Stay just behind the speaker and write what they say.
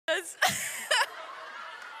Yes.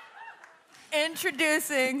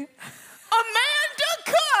 Introducing Amanda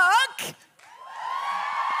Cook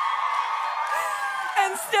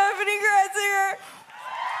and Steffany Gretzinger.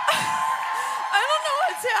 I don't know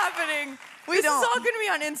what's happening. This is all going to be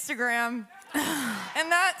on Instagram.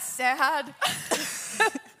 And that's sad.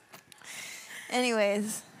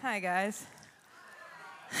 Anyways. Hi, guys.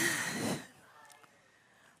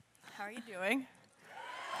 How are you doing?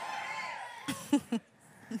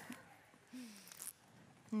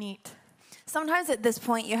 Neat. Sometimes at this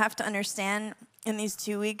point you have to understand in these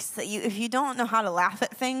 2 weeks that if you don't know how to laugh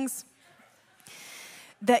at things,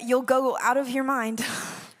 that you'll go out of your mind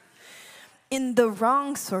in the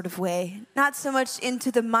wrong sort of way. Not so much into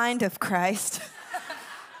the mind of Christ,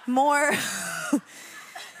 more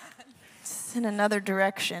just in another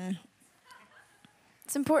direction.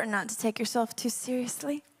 It's important not to take yourself too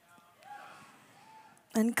seriously.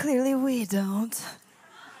 And clearly we don't.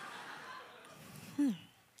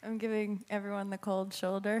 I'm giving everyone the cold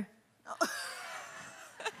shoulder.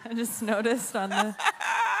 I just noticed on the...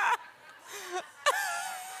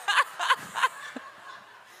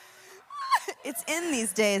 It's in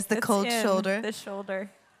these days, the cold shoulder. The shoulder.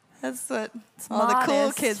 That's what all the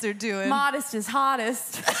cool kids are doing. Modest is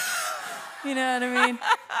hottest. You know what I mean?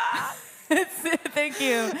 Thank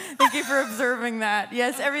you. Thank you for observing that.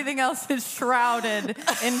 Yes, everything else is shrouded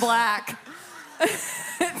in black.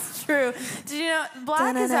 It's true. Did you know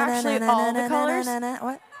black is actually all the colors?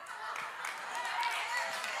 What?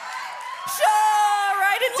 Sure,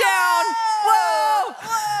 write it down. Whoa!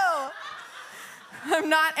 Whoa! I'm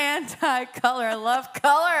not anti-color. I love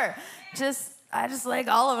color. I just like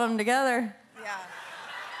all of them together. Yeah.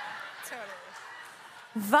 Totally.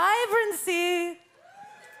 Vibrancy.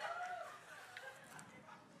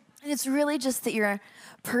 And it's really just that your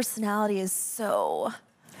personality is so,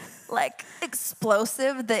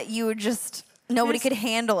 explosive that you would nobody could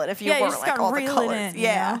handle it if you wore, all the colors.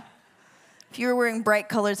 Yeah. Know? If you were wearing bright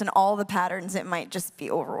colors and all the patterns, it might just be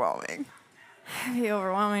overwhelming. It'd be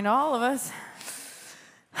overwhelming to all of us.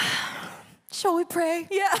 Shall we pray?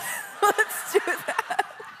 Yeah, let's do that.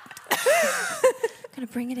 Gonna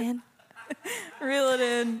bring it in. Reel it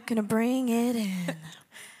in. Gonna bring it in.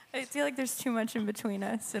 I feel like there's too much in between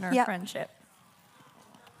us in our friendship.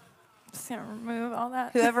 Just gonna remove all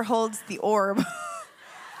that. Whoever holds the orb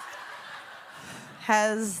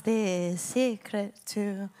has the secret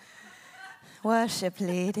to worship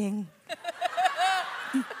leading.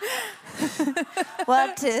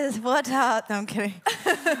 What heart? No, I'm kidding.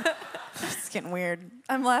 It's getting weird.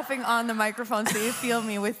 I'm laughing on the microphone so you feel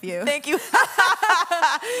me with you. Thank you.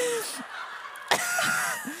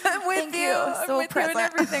 I'm with you. I'm so with present. you in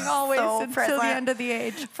everything always So until present. the end of the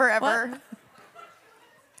age. Forever. What?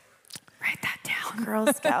 Write that down.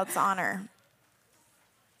 Girl Scouts honor.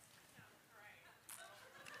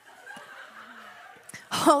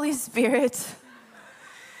 Holy Spirit.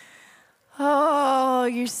 Oh,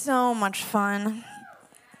 you're so much fun.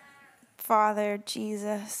 Father,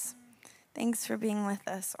 Jesus, thanks for being with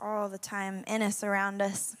us all the time, in us, around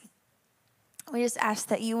us. We just ask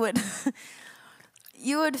that you would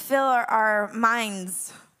fill our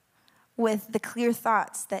minds with the clear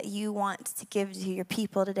thoughts that you want to give to your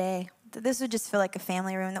people today. That this would just feel like a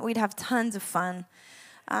family room, that we'd have tons of fun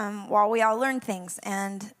while we all learn things,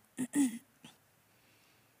 and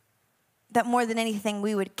that more than anything,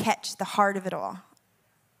 we would catch the heart of it all.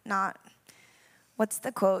 Not, what's the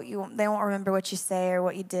quote? They won't remember what you say or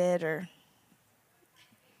what you did, or...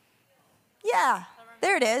 Yeah,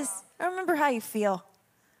 there it is. I remember how you feel.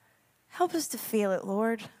 Help us to feel it,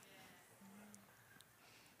 Lord.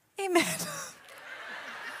 Amen.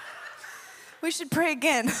 We should pray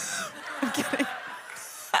again. I'm kidding.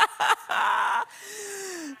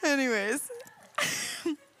 Anyways.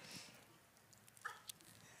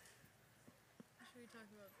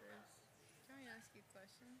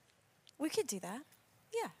 We could do that.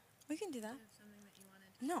 Yeah, we can do that.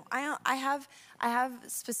 No, I have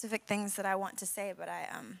specific things that I want to say, but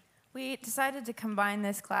We decided to combine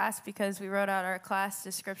this class because we wrote out our class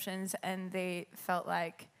descriptions and they felt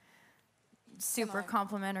like super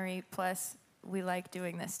complementary. Plus, we like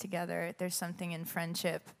doing this together. There's something in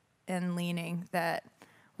friendship and leaning that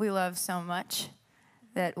we love so much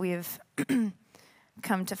that we've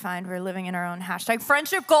come to find we're living in our own hashtag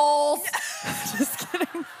friendship goals. Just kidding.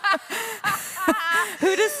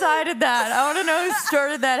 Who decided that? I want to know who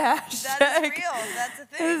started that hashtag. That is real. That's a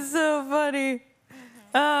thing. It's so funny.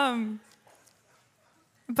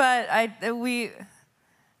 But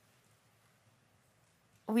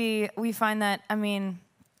we find that, I mean,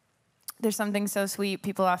 there's something so sweet.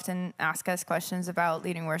 People often ask us questions about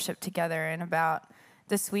leading worship together and about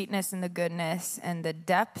the sweetness and the goodness and the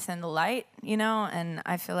depth and the light, you know? And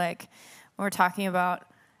I feel like when we're talking about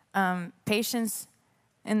patience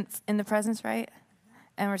in the presence, right?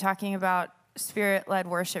 And we're talking about Spirit-led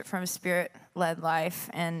worship from Spirit-led life.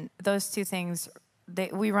 And those two things,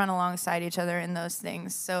 we run alongside each other in those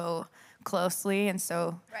things so closely and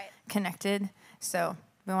so connected. So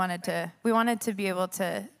we wanted to be able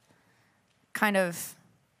to kind of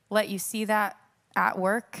let you see that at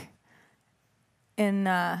work in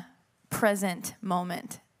the present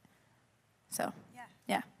moment. So,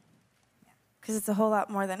 yeah. Because it's a whole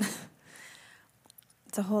lot more than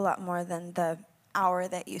the hour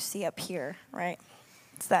that you see up here, right?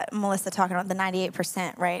 It's that Melissa talking about the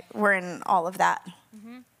 98%, right? We're in all of that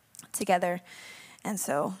together. And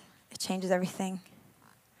so it changes everything.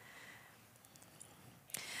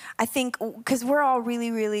 I think, because we're all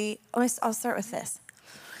really, I'll start with this.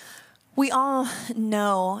 We all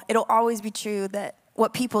know it'll always be true that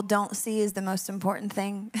what people don't see is the most important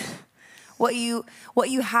thing. What you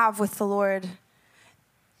have with the Lord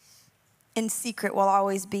in secret will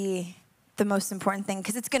always be the most important thing,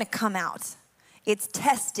 because it's going to come out. It's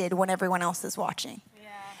tested when everyone else is watching. Yeah.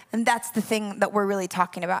 And that's the thing that we're really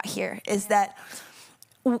talking about here, is that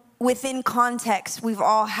within context, we've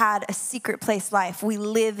all had a secret place life. We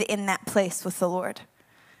live in that place with the Lord.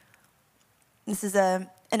 This is an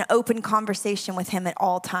open conversation with him at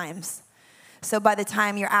all times. So by the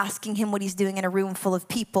time you're asking him what he's doing in a room full of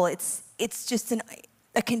people, it's just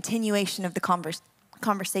a continuation of the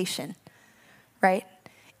conversation, right?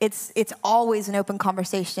 It's always an open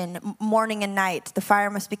conversation, morning and night. The fire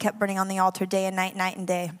must be kept burning on the altar day and night, night and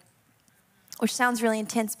day. Which sounds really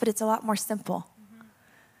intense, but it's a lot more simple.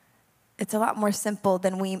 It's a lot more simple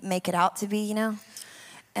than we make it out to be, you know?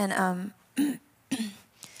 And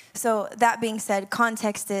so that being said,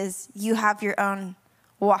 context is you have your own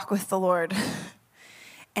walk with the Lord.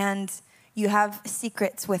 And you have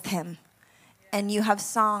secrets with him. And you have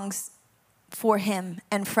songs for him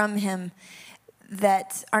and from him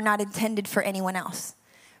that are not intended for anyone else.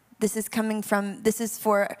 This is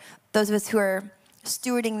for those of us who are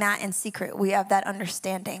stewarding that in secret. We have that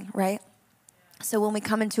understanding, right? So when we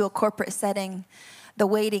come into a corporate setting, the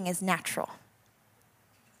waiting is natural.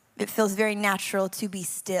 It feels very natural to be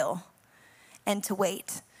still and to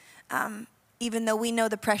wait. Even though we know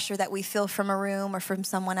the pressure that we feel from a room or from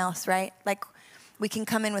someone else, right? Like, we can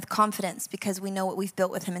come in with confidence because we know what we've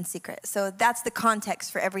built with him in secret. So that's the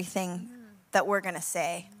context for everything that we're going to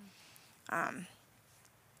say. Do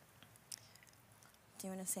you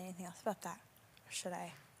want to say anything else about that? Or should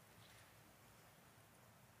I?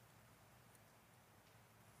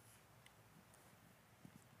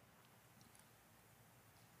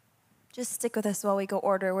 Just stick with us while we go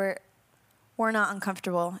order. We're not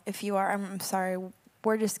uncomfortable. If you are, I'm sorry.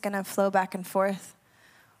 We're just going to flow back and forth.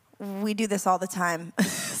 We do this all the time.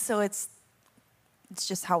 So it's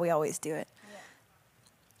just how we always do it.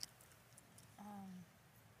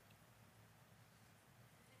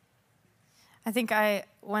 I think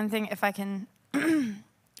one thing, if I can,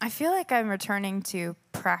 I feel like I'm returning to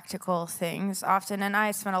practical things often, and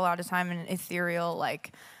I spend a lot of time in ethereal,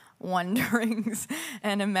 like, wonderings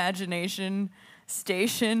and imagination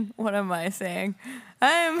station. What am I saying?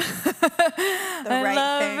 I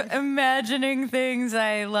love imagining things.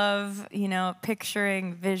 I love,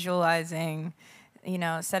 picturing, visualizing,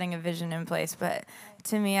 setting a vision in place. But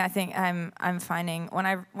to me, I think I'm finding when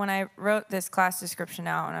I wrote this class description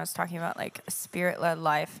out, and I was talking about like a spirit-led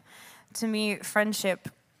life, to me, friendship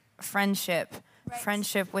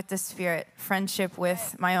with the Spirit, friendship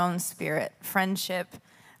with my own spirit, friendship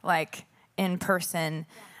like in person.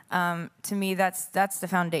 To me, that's the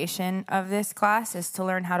foundation of this class, is to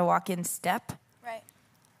learn how to walk in step. Right.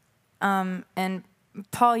 And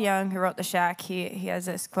Paul Young, who wrote The Shack, he has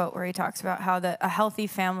this quote where he talks about how a healthy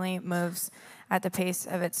family moves at the pace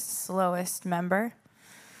of its slowest member.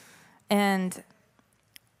 And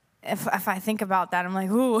if I think about that, I'm like,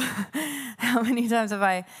 ooh, how many times have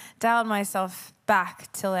I dialed myself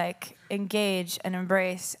back to like engage and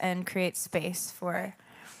embrace and create space for,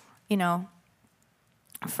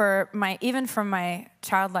 for my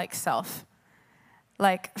childlike self.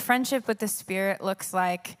 Like, friendship with the Spirit looks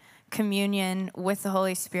like communion with the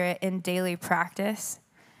Holy Spirit in daily practice,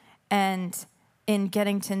 and in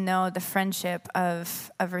getting to know the friendship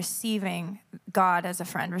of receiving God as a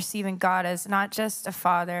friend, receiving God as not just a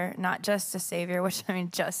father, not just a savior, which,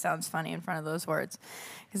 just sounds funny in front of those words.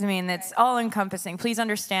 Because, it's all-encompassing. Please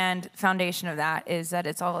understand, foundation of that is that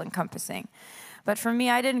it's all-encompassing. But for me,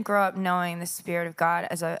 I didn't grow up knowing the Spirit of God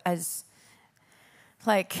as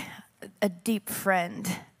like a deep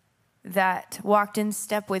friend that walked in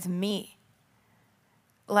step with me.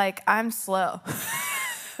 like, I'm slow.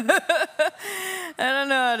 I don't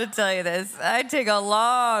know how to tell you this. I take a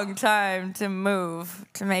long time to move,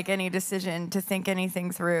 to make any decision, to think anything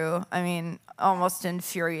through. I mean, almost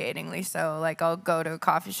infuriatingly so. Like, I'll go to a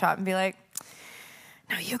coffee shop and be like,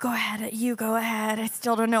 no, you go ahead. I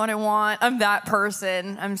still don't know what I want. I'm that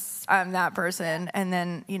person. I'm that person. And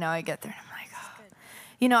then, I get there and I'm like,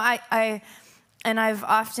 oh. I've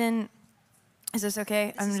often, is this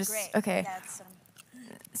okay? This is great. Okay. Yeah,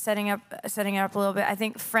 setting it up a little bit. I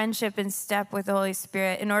think friendship in step with the Holy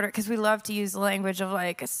Spirit because we love to use the language of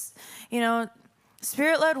like,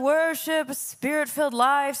 Spirit-led worship, Spirit-filled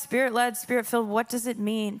life, Spirit-led, Spirit-filled. What does it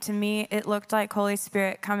mean? To me, it looked like Holy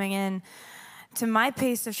Spirit coming in to my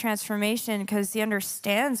pace of transformation because he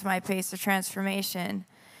understands my pace of transformation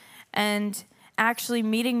and actually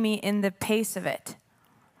meeting me in the pace of it.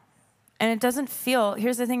 And it doesn't feel,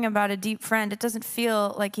 here's the thing about a deep friend, it doesn't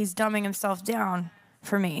feel like he's dumbing himself down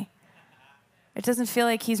for me. It doesn't feel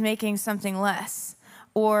like he's making something less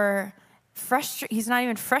or he's not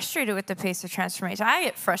even frustrated with the pace of transformation. I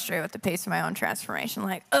get frustrated with the pace of my own transformation.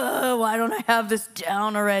 Like, why don't I have this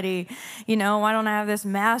down already? Why don't I have this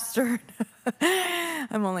mastered?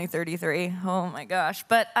 I'm only 33. Oh my gosh.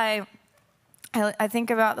 But I think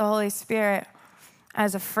about the Holy Spirit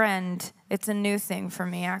as a friend. It's a new thing for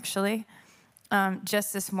me, actually.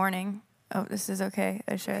 Just this morning. Oh, this is okay.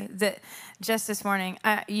 I share just this morning.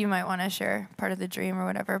 You might want to share part of the dream or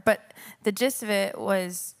whatever. But the gist of it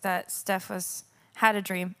was that Steph had a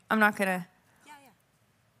dream. I'm not gonna. Yeah.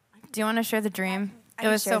 Do you want to share the dream? It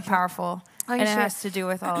was so powerful, and it has to do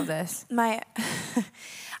with all of this. I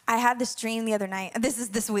had this dream the other night. This is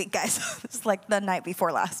this week, guys. It's like the night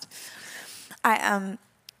before last.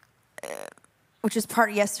 Which is part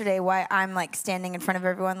of yesterday why I'm like standing in front of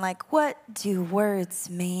everyone like, what do words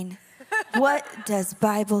mean? What does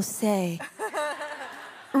Bible say?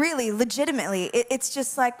 Really, legitimately. It's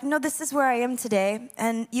just like, no, this is where I am today.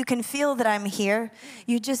 And you can feel that I'm here.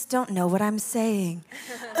 You just don't know what I'm saying.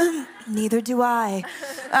 Neither do I.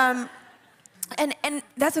 And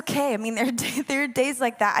that's okay. I mean, there are days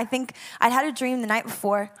like that. I think I'd had a dream the night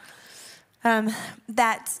before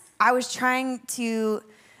that I was trying to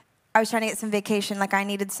get some vacation. Like I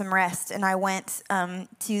needed some rest. And I went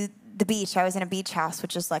to the beach. I was in a beach house,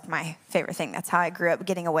 which is like my favorite thing. That's how I grew up.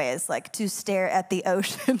 Getting away is like to stare at the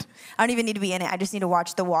ocean. I don't even need to be in it. I just need to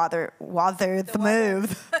watch the water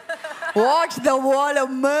move. Watch the water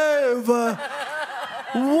move.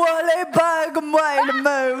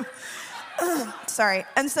 Move. Sorry.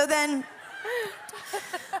 And so then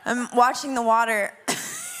I'm watching the water.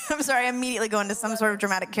 I'm sorry, I immediately go into some sort of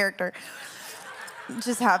dramatic character.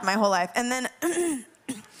 Just have my whole life. And then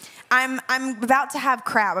I'm about to have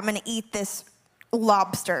crab. I'm going to eat this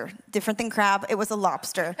lobster. Different than crab. It was a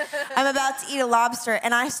lobster. I'm about to eat a lobster,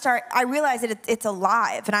 and I realize that it's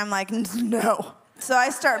alive, and I'm like, no. So I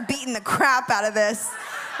start beating the crap out of this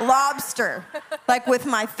lobster. Like with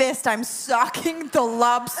my fist, I'm socking the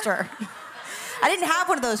lobster. I didn't have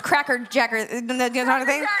one of those cracker jacker,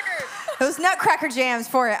 thing. Those nutcracker jams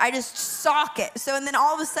for it. I just sock it. So, and then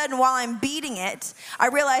all of a sudden, while I'm beating it, I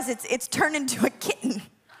realize it's turned into a kitten.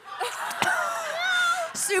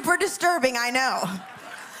 Super disturbing, I know.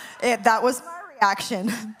 That was my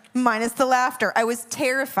reaction, minus the laughter. I was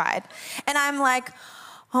terrified. And I'm like,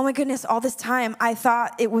 oh my goodness, all this time I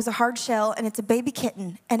thought it was a hard shell and it's a baby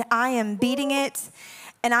kitten. And I am beating it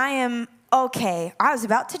and I am okay. I was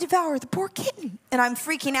about to devour the poor kitten. And I'm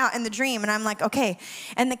freaking out in the dream and I'm like, okay.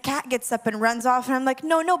 And the cat gets up and runs off and I'm like,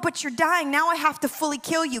 no, but you're dying. Now I have to fully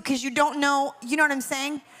kill you because you don't know, you know what I'm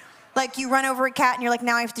saying? Like you run over a cat and you're like,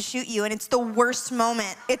 now I have to shoot you. And it's the worst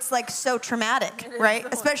moment. It's like so traumatic, right?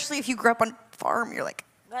 Especially if you grew up on a farm, you're like.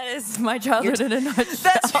 That is my childhood in a nutshell.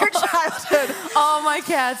 That's your childhood. All my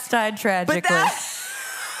cats died tragically.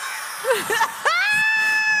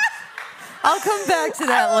 I'll come back to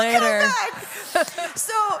that later.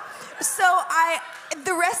 So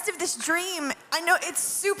the rest of this dream, I know it's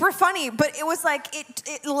super funny, but it was like,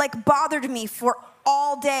 it like bothered me for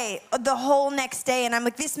all day, the whole next day. And I'm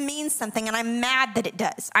like, this means something. And I'm mad that it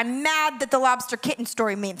does. I'm mad that the lobster kitten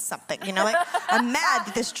story means something, you know, like I'm mad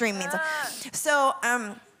that this dream means something. So,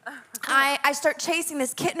 I start chasing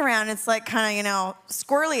this kitten around. It's like kind of, you know,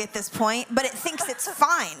 squirrely at this point, but it thinks it's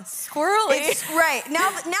fine. Squirrely? Right. Now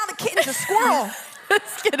the kitten's a squirrel.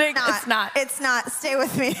 Just kidding. It's not. It's not. Stay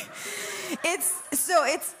with me. It's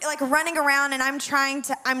like running around and I'm trying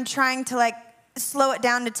to like slow it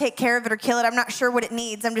down to take care of it or kill it. I'm not sure what it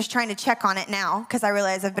needs. I'm just trying to check on it now because I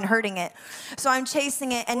realize I've been hurting it. So I'm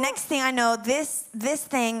chasing it, and next thing I know, this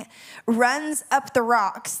thing runs up the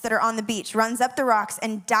rocks that are on the beach, runs up the rocks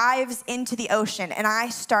and dives into the ocean, and I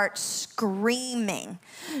start screaming,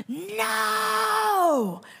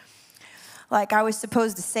 no! Like I was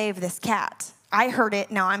supposed to save this cat. I heard it,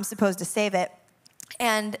 now I'm supposed to save it.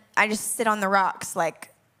 And I just sit on the rocks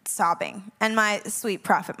like sobbing. And my sweet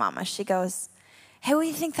prophet mama, she goes, hey, what do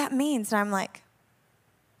you think that means? And I'm like,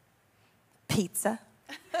 pizza.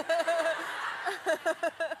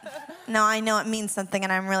 No, I know it means something,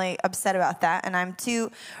 and I'm really upset about that. And I'm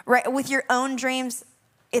too, right, with your own dreams,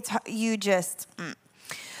 it's, you just,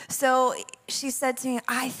 So she said to me,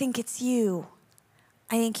 I think it's you.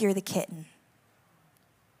 I think you're the kitten.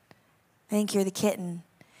 I think you're the kitten.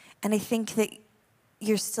 And I think that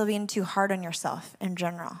you're still being too hard on yourself in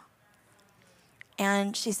general.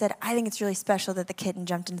 And she said, I think it's really special that the kitten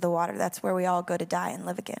jumped into the water. That's where we all go to die and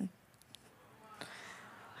live again.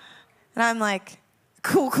 And I'm like,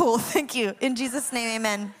 cool, thank you. In Jesus' name,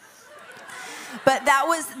 amen. But that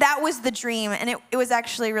was the dream, and it was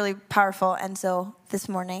actually really powerful. And so this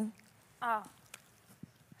morning.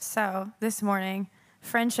 So this morning,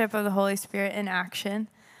 friendship of the Holy Spirit in action.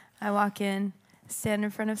 I walk in, stand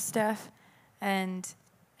in front of Steph, and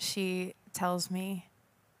she tells me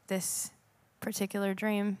this particular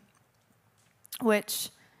dream,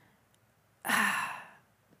 which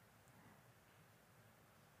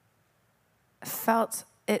felt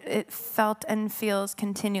and feels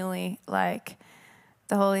continually like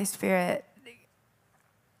the Holy Spirit.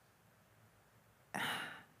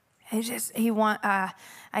 I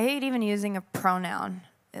hate even using a pronoun.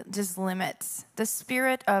 It just limits. The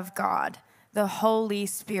Spirit of God, the Holy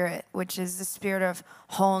Spirit, which is the Spirit of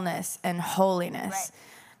wholeness and holiness. Right.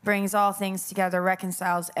 Brings all things together,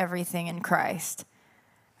 reconciles everything in Christ.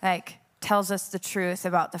 Like, tells us the truth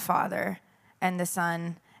about the Father and the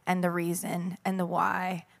Son and the reason and the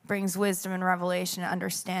why. Brings wisdom and revelation,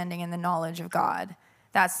 understanding, and the knowledge of God.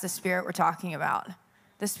 That's the Spirit we're talking about.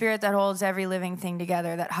 The Spirit that holds every living thing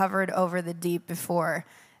together, that hovered over the deep before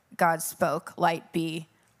God spoke, light be.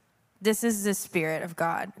 This is the Spirit of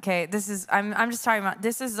God, okay? I'm just talking about,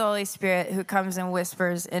 this is the Holy Spirit who comes and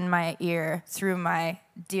whispers in my ear through my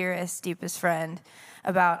dearest, deepest friend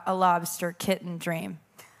about a lobster kitten dream.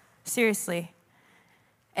 Seriously.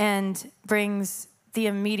 And brings the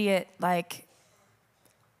immediate, like,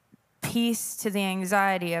 peace to the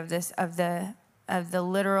anxiety of this, of the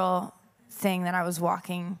literal thing that I was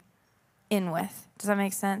walking in with. Does that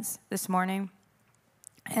make sense this morning?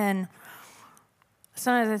 And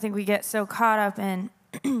sometimes I think we get so caught up in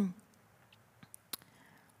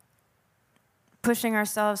pushing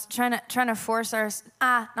ourselves, trying to force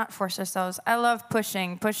not force ourselves. I love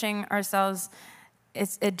pushing ourselves.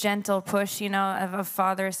 It's a gentle push, of a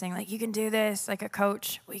father saying, like, you can do this, like a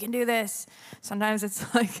coach, we can do this. Sometimes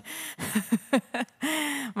it's like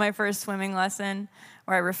my first swimming lesson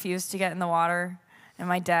where I refused to get in the water, and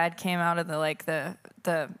my dad came out of the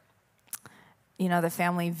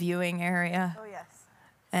family viewing area. Oh, yes.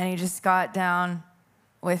 And he just got down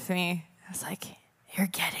with me. I was like, you're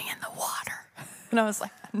getting in the water. And I was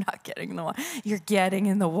like, I'm not getting in the water. You're getting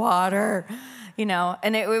in the water.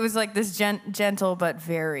 And it was like this gentle but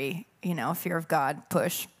very, fear of God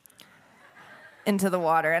push into the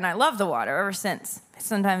water. And I love the water ever since.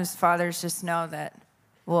 Sometimes fathers just know that,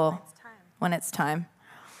 well, when it's time.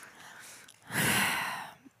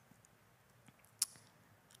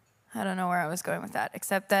 I don't know where I was going with that,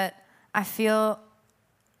 except that I feel,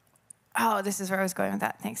 this is where I was going with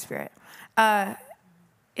that. Thanks, Spirit.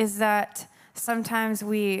 Is that sometimes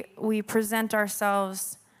we present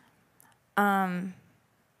ourselves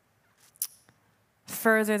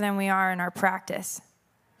further than we are in our practice.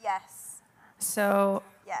 Yes. So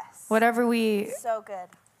yes. Whatever we... So good.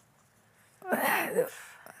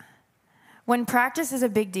 When practice is a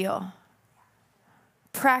big deal,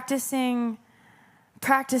 practicing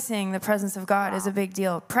the presence of God is a big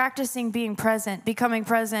deal. Practicing being present, becoming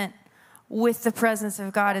present with the presence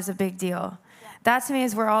of God is a big deal. Yeah. That to me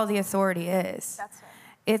is where all the authority is. That's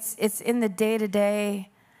right. It's in the day-to-day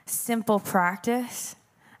simple practice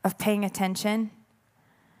of paying attention,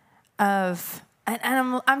 and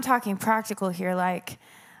I'm talking practical here, like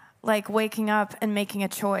waking up and making a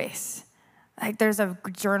choice. Like there's a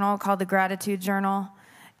journal called the Gratitude Journal,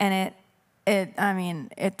 and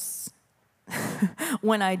it's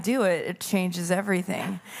when I do it, it changes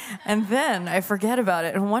everything. And then I forget about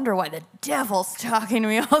it and wonder why the devil's talking to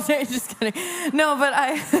me all day. Just kidding. No, but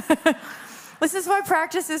this is why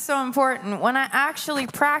practice is so important. When I actually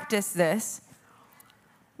practice this,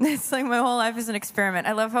 It's like my whole life is an experiment.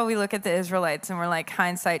 I love how we look at the Israelites and we're like,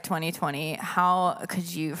 hindsight 2020, how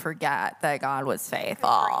could you forget that God was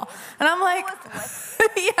faithful? And I'm like,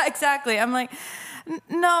 yeah, exactly. I'm like,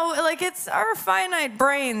 no, like it's our finite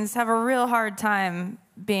brains have a real hard time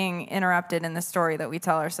being interrupted in the story that we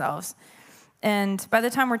tell ourselves. And by the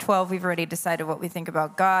time we're 12, we've already decided what we think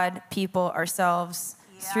about God, people, ourselves,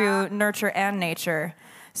 through nurture and nature.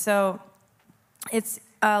 So it's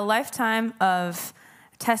a lifetime of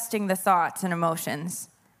testing the thoughts and emotions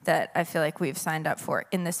that I feel like we've signed up for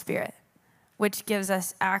in the Spirit, which gives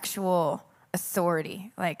us actual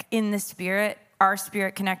authority. Like in the Spirit, our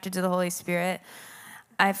spirit connected to the Holy Spirit,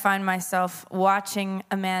 I find myself watching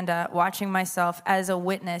Amanda, watching myself as a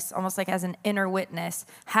witness, almost like as an inner witness,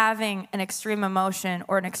 having an extreme emotion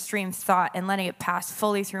or an extreme thought and letting it pass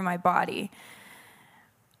fully through my body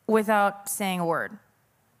without saying a word.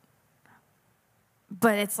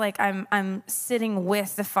 But it's like I'm sitting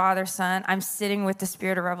with the Father, Son. I'm sitting with the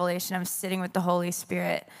Spirit of revelation. I'm sitting with the Holy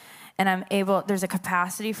Spirit. And I'm able, there's a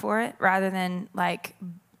capacity for it rather than like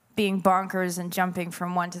being bonkers and jumping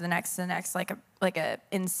from one to the next, like a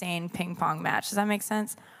insane ping pong match. Does that make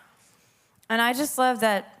sense? And I just love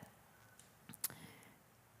that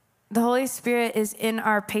the Holy Spirit is in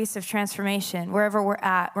our pace of transformation. Wherever we're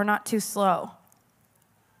at, we're not too slow.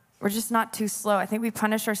 We're just not too slow. I think we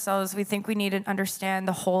punish ourselves. We think we need to understand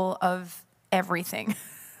the whole of everything,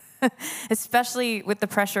 especially with the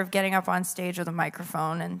pressure of getting up on stage with a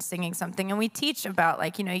microphone and singing something. And we teach about,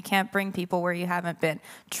 like, you know, you can't bring people where you haven't been.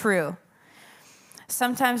 True.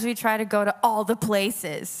 Sometimes we try to go to all the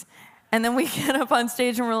places, and then we get up on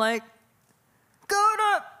stage and we're like, go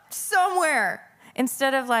to somewhere.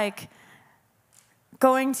 Instead of, like,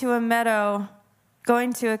 going to a meadow,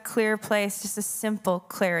 going to a clear place, just a simple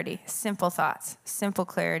clarity, simple thoughts, simple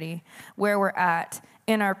clarity, where we're at,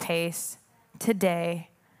 in our pace, today,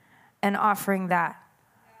 and offering that.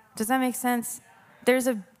 Does that make sense? There's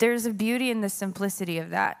a beauty in the simplicity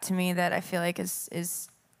of that, to me, that I feel like it's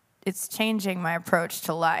changing my approach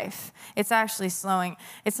to life. It's actually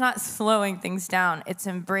it's not slowing things down, it's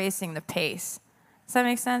embracing the pace. Does that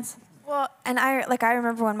make sense? Well, and I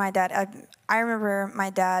remember when my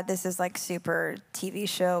dad, this is like super TV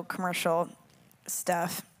show commercial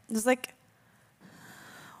stuff. It was like,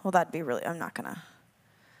 well, that'd be really, I'm not gonna.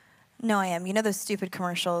 No, I am. You know those stupid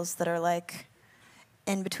commercials that are like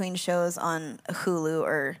in between shows on Hulu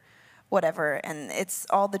or whatever, and it's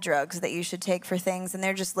all the drugs that you should take for things, and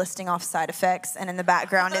they're just listing off side effects, and in the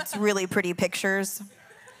background it's really pretty pictures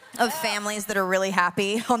of families that are really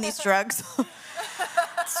happy on these drugs.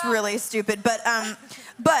 It's really stupid, but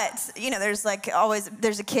you know, there's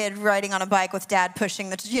a kid riding on a bike with dad pushing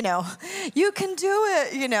the, you know, you can do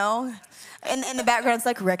it, you know, and in the background it's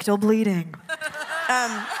like rectal bleeding.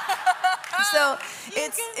 So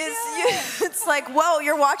it's like, whoa,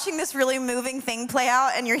 you're watching this really moving thing play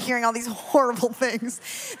out, and you're hearing all these horrible things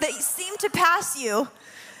that seem to pass you.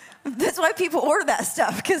 That's why people order that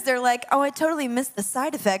stuff, because they're like, oh, I totally missed the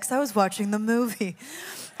side effects. I was watching the movie.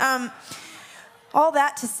 All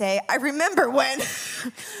that to say, I remember when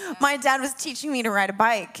my dad was teaching me to ride a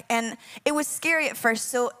bike, and it was scary at first.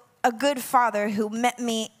 So a good father who met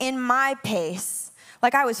me in my pace,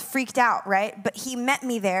 like I was freaked out, right? But he met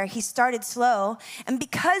me there. He started slow, and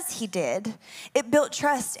because he did, it built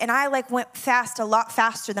trust, and I like went fast, a lot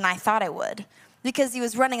faster than I thought I would. Because he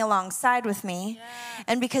was running alongside with me,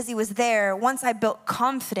 and because he was there, once I built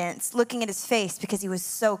confidence looking at his face, because he was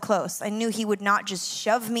so close, I knew he would not just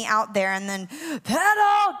shove me out there and then,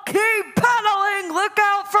 pedal, keep pedaling, look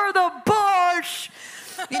out for the bush.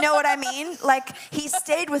 You know what I mean? Like, he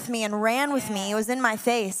stayed with me and ran with me. It was in my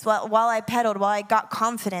face while I pedaled, while I got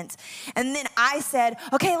confidence. And then I said,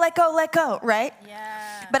 okay, let go, right?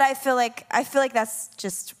 Yeah. But I feel like that's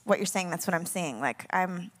just what you're saying. That's what I'm saying. Like,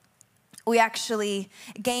 we actually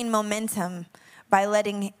gain momentum by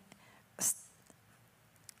letting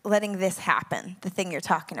this happen, the thing you're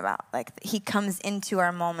talking about. Like, he comes into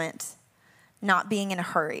our moment not being in a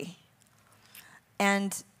hurry.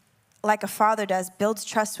 And like a father does, builds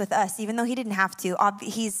trust with us, even though he didn't have to.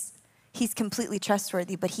 He's completely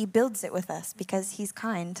trustworthy, but he builds it with us because he's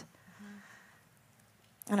kind.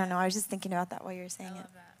 Mm-hmm. I don't know, I was just thinking about that while you were saying it.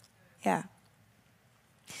 That. Yeah.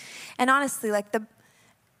 And honestly, like to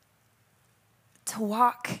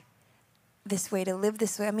walk this way, to live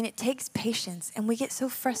this way, I mean, it takes patience, and we get so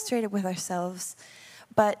frustrated with ourselves,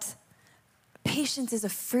 but patience is a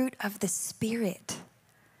fruit of the Spirit.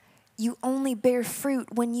 You only bear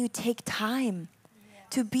fruit when you take time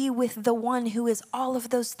to be with the one who is all of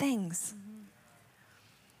those things. Mm-hmm.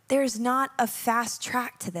 There's not a fast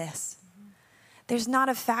track to this. Mm-hmm. There's not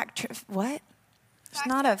a what? There's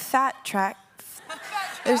not a fat track.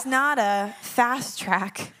 There's not a fast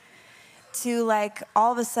track to like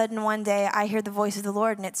all of a sudden one day I hear the voice of the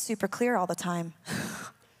Lord and it's super clear all the time.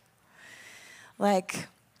 Like,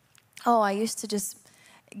 oh, I used to just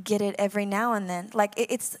get it every now and then. Like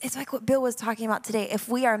it's like what Bill was talking about today. If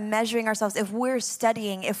we are measuring ourselves, if we're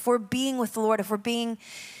studying, if we're being with the Lord, if we're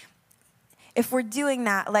doing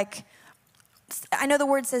that, like I know the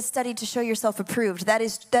word says study to show yourself approved. That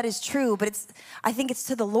is true, but I think it's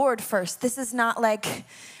to the Lord first. This is not like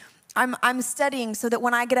I'm studying so that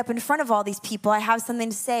when I get up in front of all these people, I have something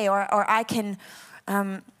to say, or I can,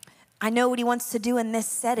 I know what he wants to do in this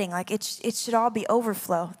setting. Like it should all be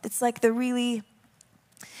overflow. It's like and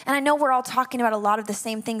I know we're all talking about a lot of the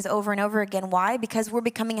same things over and over again. Why? Because we're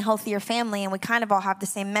becoming a healthier family and we kind of all have the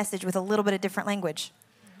same message with a little bit of different language.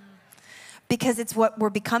 Because it's what we're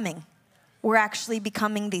becoming. We're actually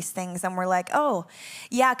becoming these things and we're like, oh,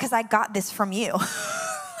 yeah, because I got this from you.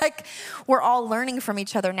 Like, we're all learning from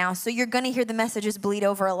each other now. So you're going to hear the messages bleed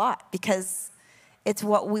over a lot because it's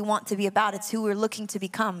what we want to be about. It's who we're looking to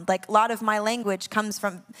become. Like, a lot of my language comes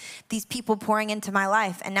from these people pouring into my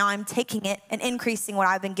life, and now I'm taking it and increasing what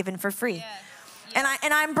I've been given for free. Yeah.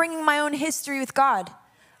 And I'm bringing my own history with God.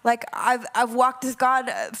 Like I've walked with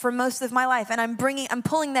God for most of my life, and I'm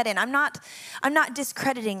pulling that in. I'm not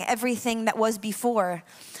discrediting everything that was before,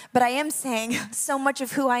 but I am saying so much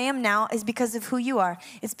of who I am now is because of who you are.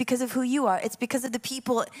 It's because of who you are. It's because of the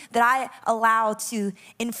people that I allow to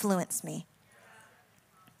influence me,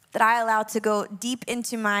 that I allow to go deep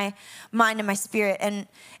into my mind and my spirit and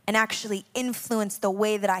actually influence the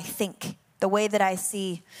way that I think, the way that I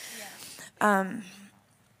see. And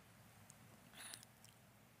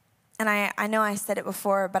I know I said it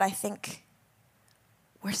before, but I think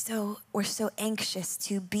we're so anxious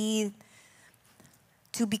to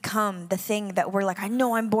become the thing that we're like, I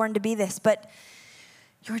know I'm born to be this, but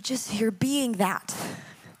you're being that.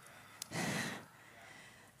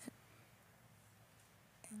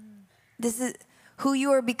 This is who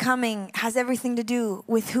you are becoming has everything to do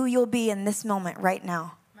with who you'll be in this moment right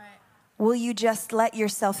now. Right. Will you just let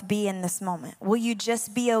yourself be in this moment? Will you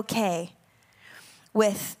just be okay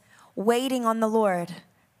with waiting on the Lord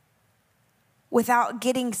without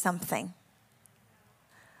getting something?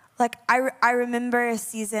 Like I remember a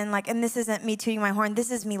season, like, and this isn't me tooting my horn,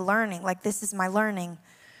 this is me learning, like this is my learning.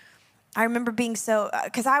 I remember being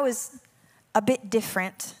because I was a bit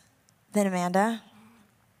different than Amanda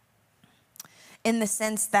in the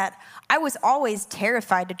sense that I was always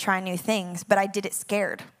terrified to try new things, but I did it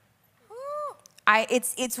scared.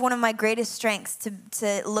 It's one of my greatest strengths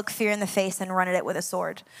to look fear in the face and run at it with a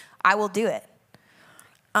sword. I will do it.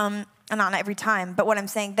 And not every time, but what I'm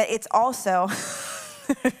saying, that it's also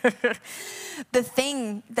the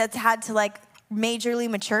thing that's had to like majorly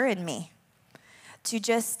mature in me. To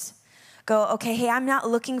just go, okay, hey, I'm not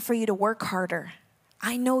looking for you to work harder.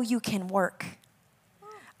 I know you can work.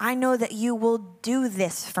 I know that you will do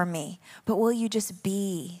this for me, but will you just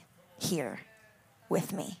be here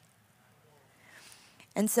with me?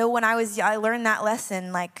 And so when I learned that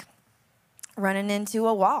lesson, like running into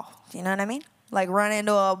a wall, you know what I mean? Like run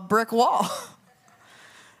into a brick wall.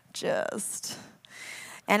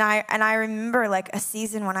 And I remember like a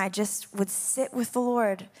season when I just would sit with the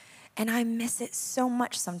Lord, and I miss it so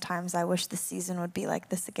much sometimes. I wish the season would be like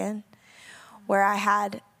this again, where I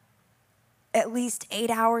had at least 8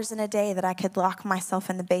 hours in a day that I could lock myself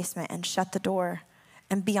in the basement and shut the door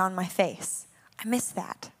and be on my face. I miss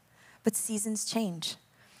that. But seasons change.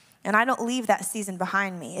 And I don't leave that season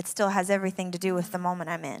behind me. It still has everything to do with the moment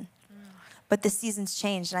I'm in. But the seasons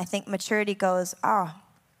change. And I think maturity goes,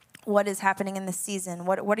 what is happening in this season?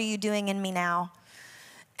 What are you doing in me now?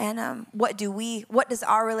 And what does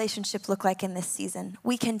our relationship look like in this season?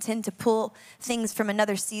 We can tend to pull things from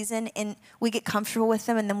another season and we get comfortable with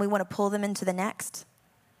them, and then we want to pull them into the next.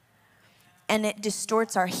 And it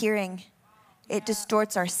distorts our hearing. It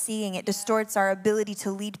distorts our seeing. It distorts our ability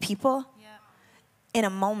to lead people in a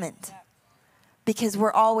moment. Because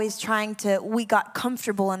we're always we got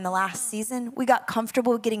comfortable in the last season. We got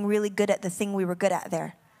comfortable getting really good at the thing we were good at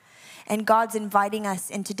there. And God's inviting us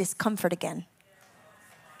into discomfort again.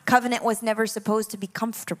 Covenant was never supposed to be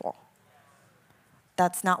comfortable.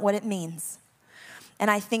 That's not what it means. And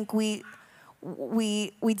I think we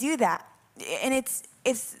do that. And it's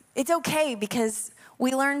okay, because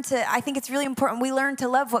I think it's really important, we learn to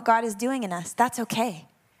love what God is doing in us. That's okay.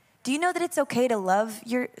 Do you know that it's okay to love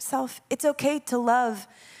yourself? It's okay to love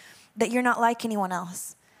that you're not like anyone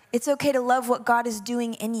else. It's okay to love what God is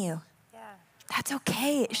doing in you. Yeah. That's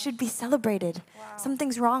okay. It should be celebrated. Wow.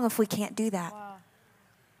 Something's wrong if we can't do that. Wow.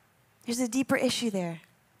 There's a deeper issue there.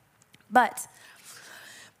 But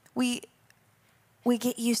we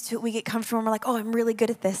get used to it, we get comfortable, and we're like, oh, I'm really good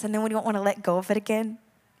at this, and then we don't want to let go of it again,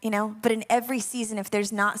 But in every season, if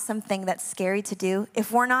there's not something that's scary to do,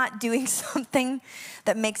 if we're not doing something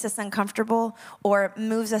that makes us uncomfortable or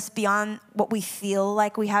moves us beyond what we feel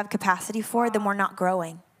like we have capacity for, then we're not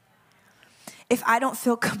growing. If I don't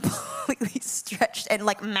feel completely stretched and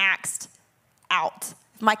like maxed out,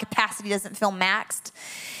 if my capacity doesn't feel maxed,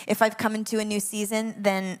 if I've come into a new season,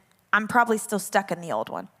 then I'm probably still stuck in the old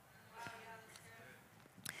one.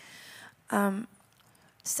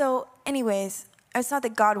 So anyways, it's not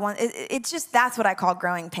that God wants, it's just, that's what I call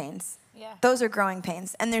growing pains. Yeah. Those are growing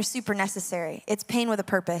pains, and they're super necessary. It's pain with a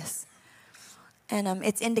purpose, and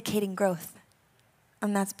it's indicating growth,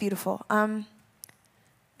 and that's beautiful.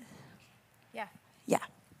 Yeah.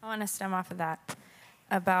 I want to stem off of that,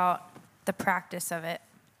 about the practice of it.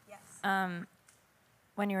 Yes.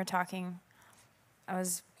 When you were talking, I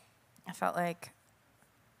felt like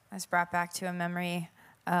I was brought back to a memory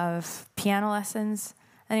of piano lessons.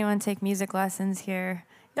 Anyone take music lessons here?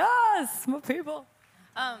 Yes, my people.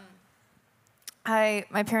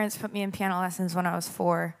 My parents put me in piano lessons when I was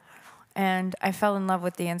 4, and I fell in love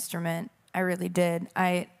with the instrument. I really did.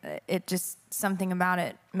 It just, something about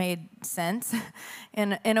it made sense,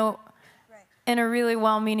 in a really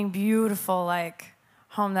well-meaning, beautiful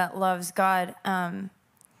home that loves God.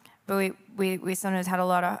 But we sometimes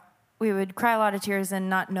had we would cry a lot of tears and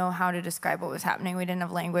not know how to describe what was happening. We didn't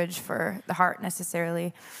have language for the heart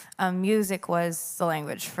necessarily. Music was the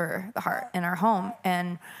language for the heart in our home.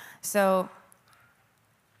 And so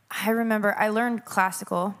I remember I learned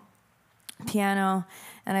classical piano,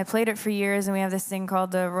 and I played it for years, and we have this thing called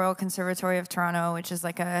the Royal Conservatory of Toronto, which is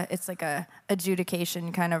like a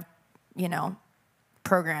adjudication kind of,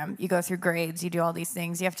 program. You go through grades, you do all these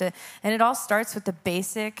things. You have to, and it all starts with the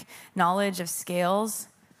basic knowledge of scales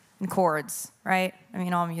and chords, right? I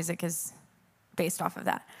mean, all music is based off of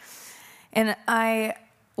that. And I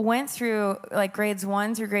went through grades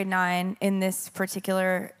 1 through grade 9 in this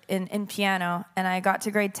particular, in piano, and I got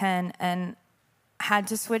to grade 10 and had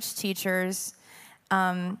to switch teachers.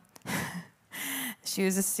 She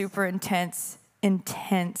was a super intense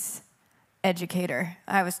educator.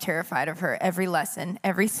 I was terrified of her every lesson,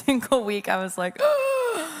 every single week. I was like,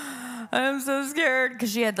 I'm so scared,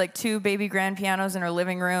 because she had 2 baby grand pianos in her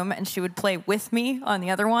living room, and she would play with me on the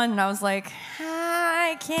other one, and I was like,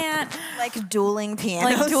 I can't. Dueling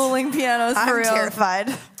pianos. Dueling pianos, for real. I'm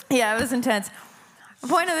terrified. Yeah, it was intense. The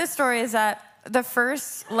point of this story is that the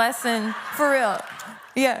first lesson, for real,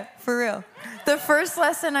 the first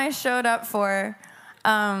lesson I showed up for,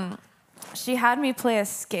 she had me play a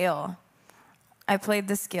scale. I played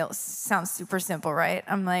the scales. Sounds super simple, right?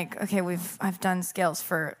 I'm like, okay, I've done scales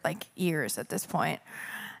for years at this point.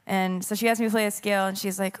 And so she asked me to play a scale, and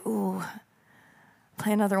she's like, ooh,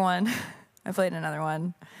 play another one. I played another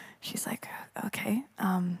one. She's like, okay,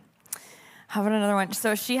 how about another one?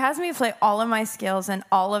 So she has me play all of my scales, and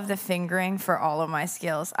all of the fingering for all of my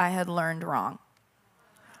scales I had learned wrong.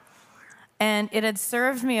 And it had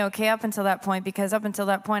served me okay up until that point, because up until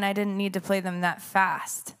that point I didn't need to play them that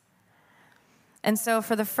fast. And so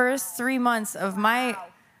for the first 3 months of my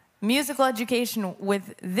musical education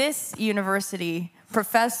with this university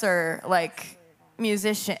professor,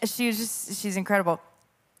 musician, she's incredible.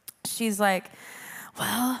 She's like,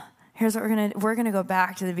 well, here's what we're gonna go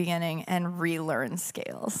back to the beginning and relearn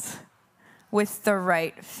scales with the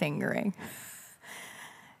right fingering.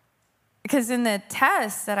 Because in the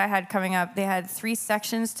test that I had coming up, they had 3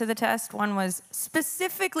 sections to the test. One was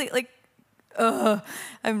specifically,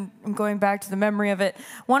 I'm going back to the memory of it.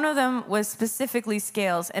 One of them was specifically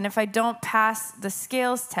scales, and if I don't pass the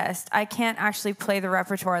scales test, I can't actually play the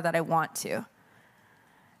repertoire that I want to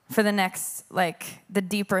for the next, the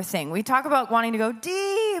deeper thing. We talk about wanting to go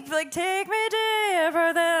deep, take me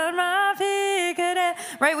deeper than my feet could ever,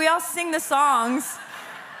 right? We all sing the songs.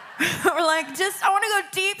 We're I want to go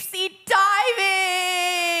deep sea diving,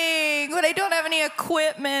 but I don't have any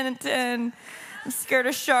equipment, and I'm scared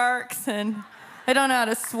of sharks, and I don't know how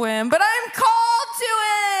to swim, but I'm called to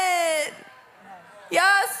it.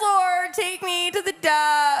 Yes, Lord, take me to the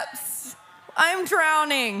depths. I'm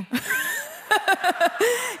drowning. You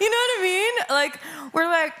know what I mean?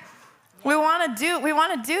 We want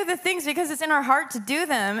to do the things because it's in our heart to do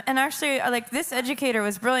them. And actually, this educator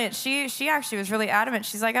was brilliant. She actually was really adamant.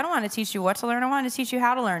 She's like, I don't want to teach you what to learn. I want to teach you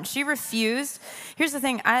how to learn. She refused. Here's the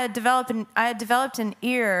thing. I had developed an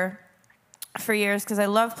ear for years because I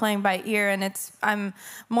love playing by ear, and I'm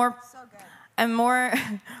more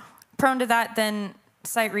prone to that than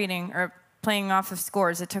sight reading or playing off of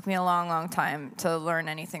scores. It took me a long, long time to learn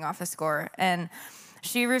anything off a score. And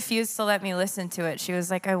She refused to let me listen to it. She was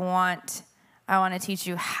like, I want to teach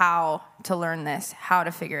you how to learn this, how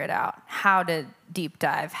to figure it out, how to deep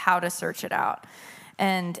dive, how to search it out,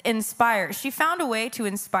 and inspire. She found a way to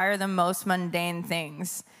inspire the most mundane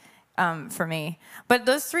things for me. But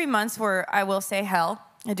those 3 months were, I will say, hell.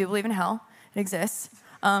 I do believe in hell. It exists.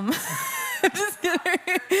 Just kidding.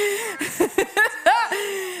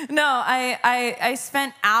 No, I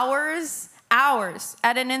spent hours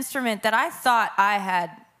at an instrument that I thought I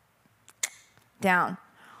had down,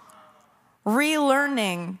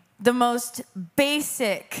 relearning the most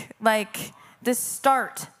basic, like the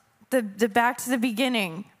start, the back to the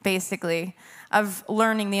beginning, basically, of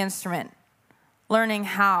learning the instrument, learning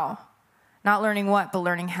how, not learning what, but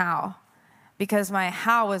learning how. Because my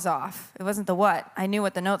how was off. It wasn't the what. I knew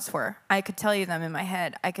what the notes were. I could tell you them in my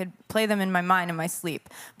head. I could play them in my mind in my sleep.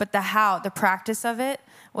 But the how, the practice of it,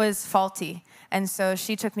 was faulty. And so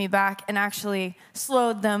she took me back and actually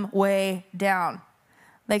slowed them way down.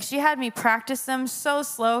 Like, she had me practice them so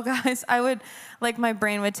slow, guys. My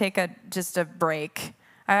brain would take just a break.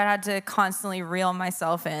 I had to constantly reel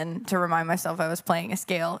myself in to remind myself I was playing a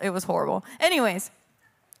scale. It was horrible. Anyways,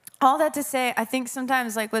 all that to say, I think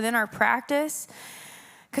sometimes, like, within our practice,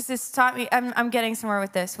 because this taught me, I'm getting somewhere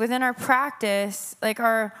with this. Within our practice, like,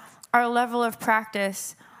 our level of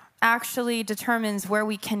practice actually determines where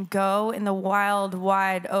we can go in the wild,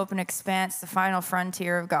 wide, open expanse, the final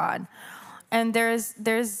frontier of God. And there's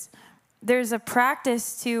a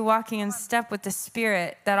practice to walking in step with the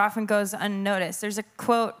Spirit that often goes unnoticed. There's a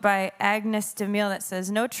quote by Agnes DeMille that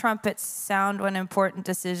says, "No trumpets sound when important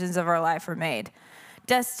decisions of our life are made.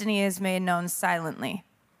 Destiny is made known silently."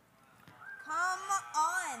 Come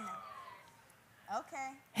on. Okay.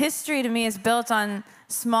 History to me is built on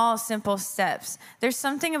small, simple steps. There's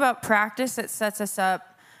something about practice that sets us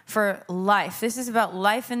up for life. This is about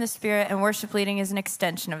life in the Spirit, and worship leading is an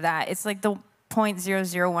extension of that. It's like the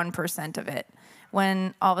 0.001% of it,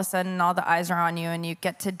 when all of a sudden all the eyes are on you and you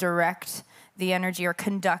get to direct the energy or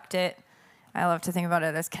conduct it. I love to think about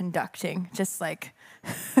it as conducting, just like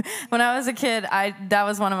when I was a kid, that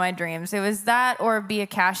was one of my dreams. It was that or be a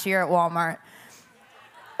cashier at Walmart.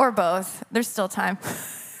 Or both. There's still time.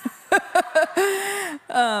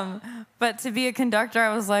 But to be a conductor,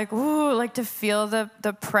 I was like, ooh, like to feel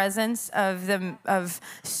the presence of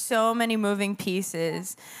so many moving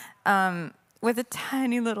pieces with a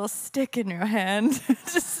tiny little stick in your hand,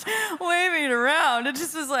 just waving it around. It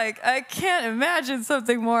just was like, I can't imagine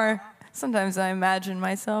something more. Sometimes I imagine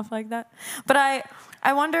myself like that. But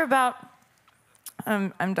I wonder about,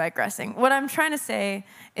 I'm digressing. What I'm trying to say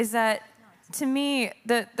is that, to me,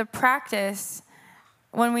 the practice,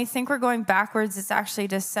 when we think we're going backwards, it's actually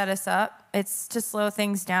to set us up. It's to slow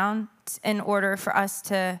things down in order for us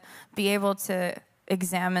to be able to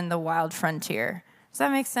examine the wild frontier. Does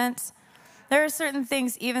that make sense? There are certain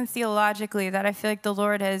things, even theologically, that I feel like the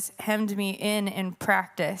Lord has hemmed me in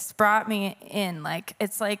practice, brought me in. Like,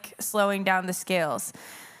 it's like slowing down the scales,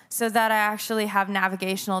 so that I actually have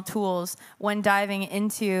navigational tools when diving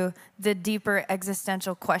into the deeper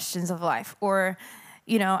existential questions of life, or,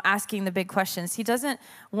 asking the big questions. He doesn't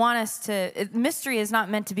want us to, mystery is not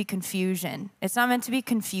meant to be confusion. It's not meant to be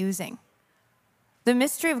confusing. The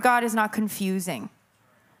mystery of God is not confusing.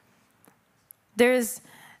 There's,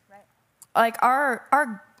 like,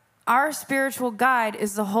 our spiritual guide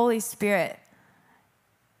is the Holy Spirit.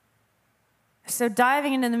 So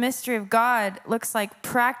diving into the mystery of God looks like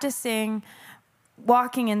practicing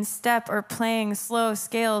walking in step or playing slow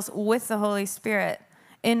scales with the Holy Spirit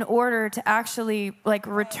in order to actually, like,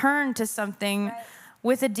 return to something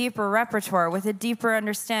with a deeper repertoire, with a deeper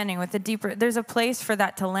understanding, there's a place for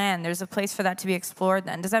that to land. There's a place for that to be explored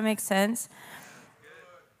then. Does that make sense?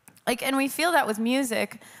 Like, and we feel that with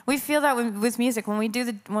music. We feel that with music when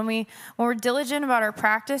we're diligent about our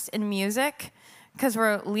practice in music, because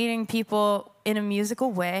we're leading people in a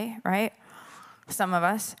musical way, right? Some of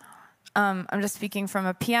us. I'm just speaking from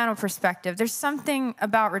a piano perspective. There's something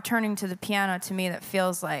about returning to the piano to me that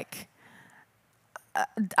feels like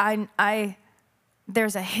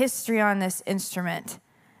there's a history on this instrument.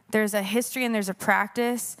 There's a history and there's a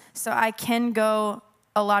practice, so I can go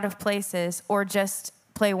a lot of places or just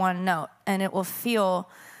play one note, and I feel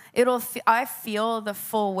the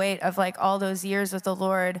full weight of, like, all those years with the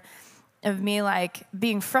Lord, of me, like,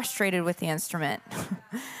 being frustrated with the instrument.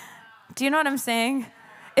 Do you know what I'm saying?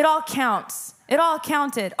 It all counts. It all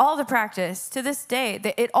counted. All the practice to this day,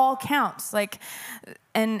 it all counts. Like,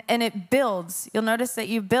 and it builds. You'll notice that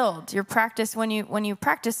you build your practice. When you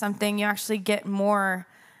practice something, you actually get more.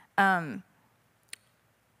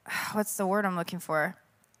 What's the word I'm looking for?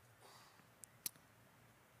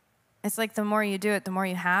 It's like the more you do it, the more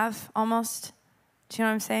you have, almost. Do you know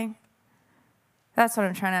what I'm saying? That's what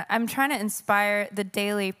I'm trying to inspire the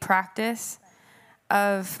daily practice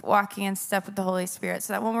of walking in step with the Holy Spirit,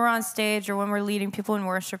 so that when we're on stage or when we're leading people in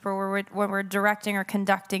worship or when we're directing or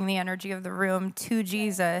conducting the energy of the room to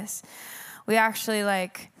Jesus, we actually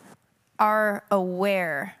are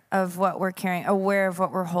aware of what we're carrying, aware of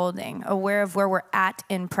what we're holding, aware of where we're at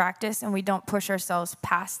in practice, and we don't push ourselves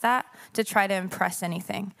past that to try to impress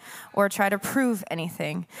anything or try to prove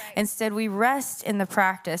anything. Right. Instead, we rest in the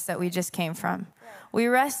practice that we just came from. Right. We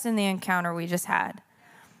rest in the encounter we just had.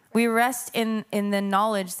 Right. We rest in the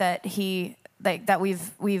knowledge that that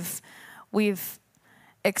we've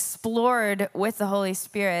explored with the Holy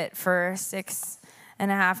Spirit for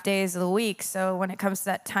 6.5 days of the week. So when it comes to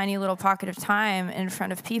that tiny little pocket of time in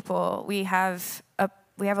front of people, we have a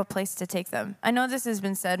place to take them. I know this has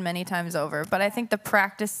been said many times over, but I think the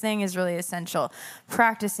practice thing is really essential.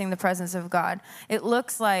 Practicing the presence of God. It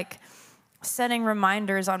looks like setting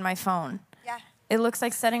reminders on my phone. Yeah. It looks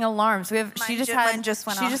like setting alarms. She just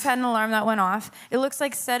had an alarm that went off. It looks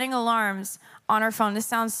like setting alarms on our phone. This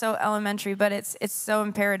sounds so elementary, but it's so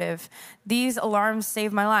imperative. These alarms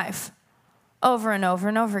save my life. Over and over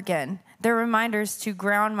and over again. They're reminders to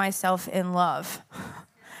ground myself in love.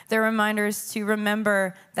 They're reminders to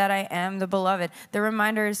remember that I am the beloved. They're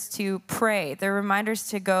reminders to pray. They're reminders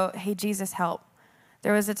to go, hey, Jesus, help.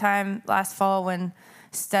 There was a time last fall when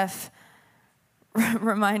Steph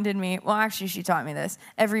reminded me, well, actually, she taught me this.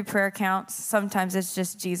 Every prayer counts. Sometimes it's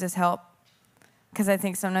just Jesus, help. Because I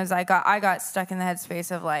think sometimes I got stuck in the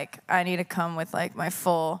headspace of I need to come with my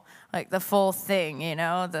full, the full thing,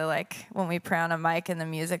 the when we pray on a mic and the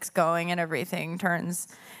music's going and everything turns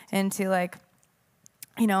into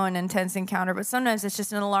an intense encounter. But sometimes it's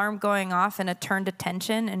just an alarm going off and a turned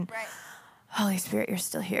attention and right. Holy Spirit, you're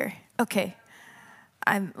still here. Okay.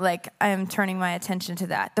 I am turning my attention to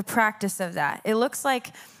that. The practice of that. It looks like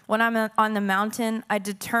when I'm on the mountain, I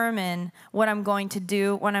determine what I'm going to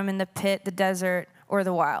do when I'm in the pit, the desert, or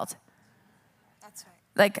the wild. That's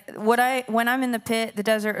right. When I'm in the pit, the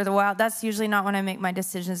desert, or the wild, that's usually not when I make my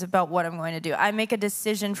decisions about what I'm going to do. I make a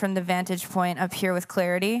decision from the vantage point up here with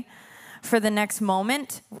clarity for the next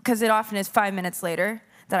moment, because it often is 5 minutes later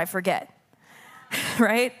that I forget,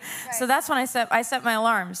 right? So that's when I set my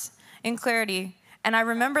alarms in clarity. And I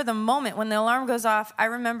remember the moment when the alarm goes off, I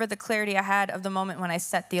remember the clarity I had of the moment when I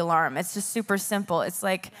set the alarm. It's just super simple. It's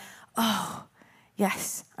oh,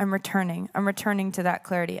 yes, I'm returning. I'm returning to that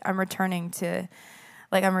clarity. I'm turning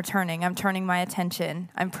my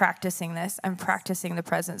attention. I'm practicing this. I'm practicing the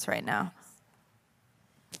presence right now.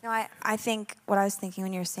 No, I think what I was thinking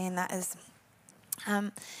when you were saying that is,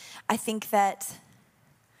 I think that,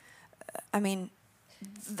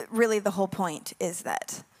 really the whole point is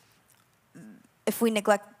that if we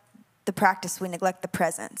neglect the practice, we neglect the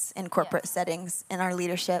presence in corporate settings, in our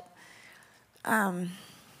leadership. And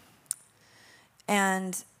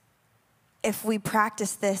if we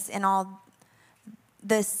practice this in all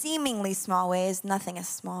the seemingly small ways, nothing is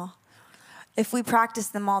small. If we practice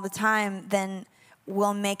them all the time, then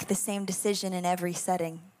we'll make the same decision in every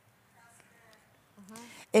setting. Mm-hmm.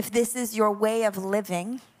 If this is your way of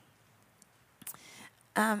living,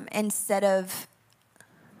 instead of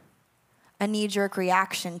a knee-jerk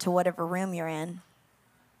reaction to whatever room you're in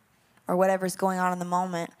or whatever's going on in the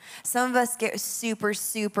moment. Some of us get super,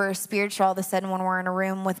 super spiritual all of a sudden when we're in a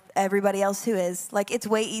room with everybody else who is. It's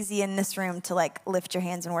way easy in this room to, lift your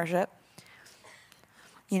hands and worship,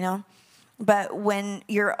 But when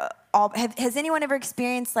you're has anyone ever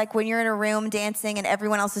experienced, when you're in a room dancing and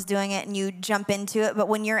everyone else is doing it and you jump into it, but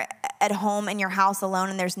when you're at home in your house alone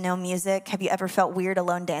and there's no music, have you ever felt weird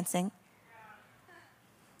alone dancing?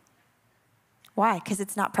 Why? Because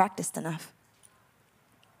it's not practiced enough.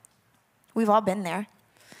 We've all been there.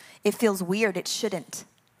 It feels weird. It shouldn't.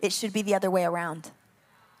 It should be the other way around.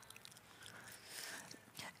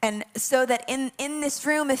 And so that in this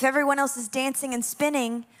room, if everyone else is dancing and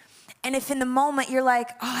spinning, and if in the moment you're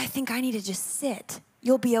I think I need to just sit,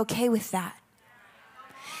 you'll be okay with that.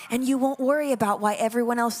 And you won't worry about why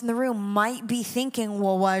everyone else in the room might be thinking,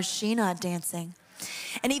 well, why is she not dancing?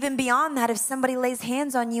 And even beyond that, if somebody lays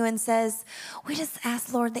hands on you and says, we just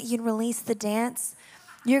ask, Lord, that you'd release the dance,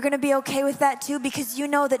 you're going to be okay with that too, because you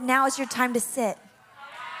know that now is your time to sit.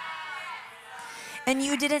 And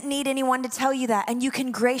you didn't need anyone to tell you that. And you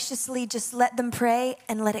can graciously just let them pray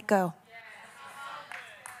and let it go.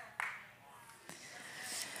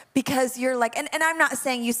 Because you're and I'm not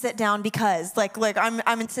saying you sit down because,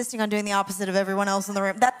 I'm insisting on doing the opposite of everyone else in the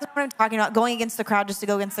room. That's what I'm talking about. Going against the crowd just to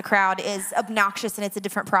go against the crowd is obnoxious and it's a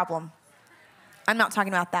different problem. I'm not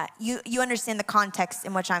talking about that. You understand the context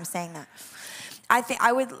in which I'm saying that. I think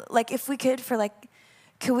I would, like, if we could,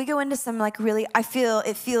 could we go into some, like, really,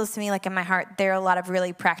 it feels to me like in my heart, there are a lot of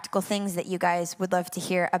really practical things that you guys would love to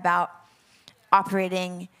hear about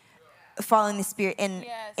operating, following the Spirit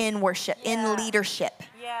in worship, in leadership.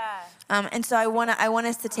 Yeah. And so I want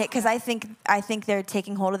us to take, because I think they're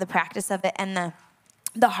taking hold of the practice of it and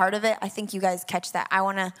the heart of it. I think you guys catch that. I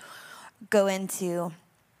want to go into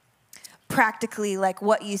practically, like,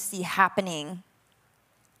 what you see happening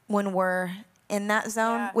when we're in that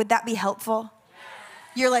zone. Yeah. Would that be helpful?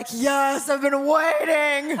 You're like, yes, I've been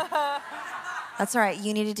waiting. That's all right.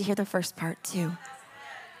 You needed to hear the first part too.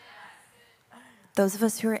 Those of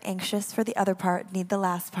us who are anxious for the other part need the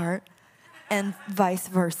last part, and vice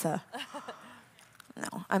versa.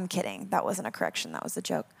 No, I'm kidding. That wasn't a correction. That was a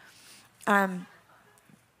joke.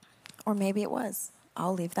 Or maybe it was.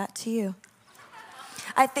 I'll leave that to you.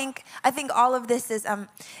 I think all of this is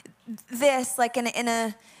this, like, in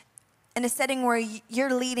a setting where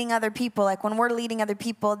you're leading other people, like when we're leading other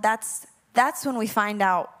people, that's when we find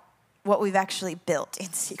out what we've actually built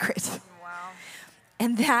in secret. Wow.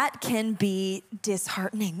 And that can be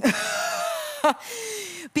disheartening.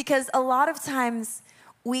 Because a lot of times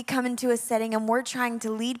we come into a setting and we're trying to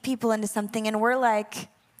lead people into something and we're like,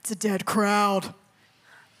 it's a dead crowd.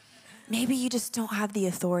 Maybe you just don't have the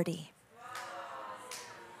authority.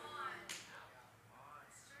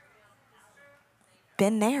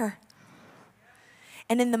 Been there.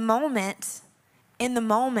 And in the moment,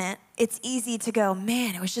 it's easy to go,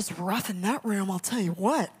 man, it was just rough in that room, I'll tell you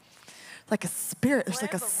what. Like a spirit, there's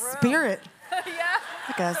like a spirit. Yeah,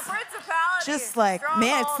 like the principality. Just like,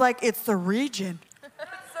 man, it's the region.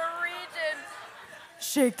 It's the region.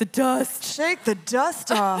 Shake the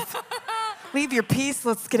dust off. Leave your piece,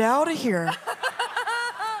 let's get out of here.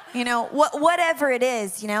 You know, whatever it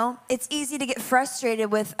is, you know, it's easy to get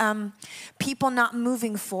frustrated with people not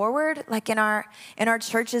moving forward, like in our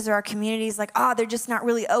churches or our communities, like, oh, they're just not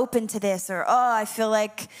really open to this, or, oh, I feel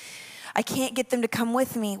like I can't get them to come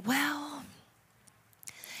with me. Well,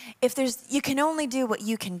 you can only do what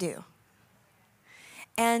you can do.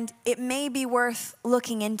 And it may be worth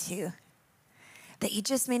looking into that you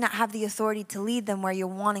just may not have the authority to lead them where you're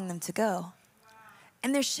wanting them to go.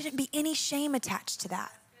 And there shouldn't be any shame attached to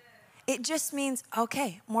that. It just means,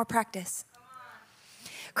 okay, more practice.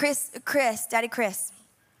 Daddy Chris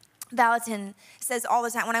Valentin says all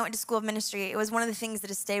the time, when I went to school of ministry, it was one of the things that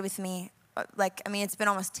has stayed with me. It's been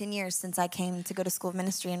almost 10 years since I came to go to school of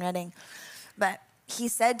ministry in Reading. But he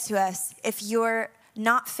said to us, if you're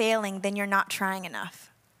not failing, then you're not trying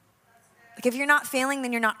enough. Like, if you're not failing,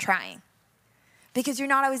 then you're not trying. Because you're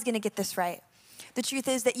not always going to get this right. The truth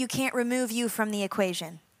is that you can't remove you from the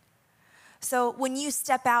equation. So when you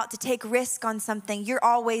step out to take risk on something, you're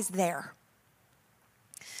always there.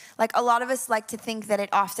 Like, a lot of us like to think that it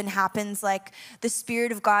often happens, like the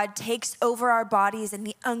Spirit of God takes over our bodies and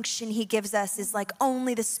the unction he gives us is like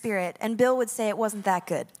only the Spirit. And Bill would say it wasn't that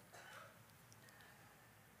good.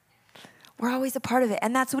 We're always a part of it.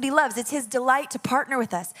 And that's what he loves. It's his delight to partner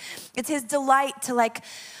with us. It's his delight to, like,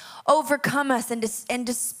 overcome us and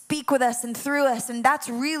to speak with us and through us. And that's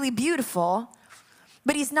really beautiful.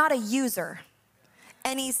 But he's not a user.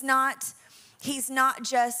 And he's not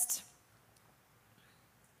just,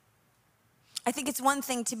 I think it's one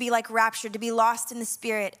thing to be like raptured, to be lost in the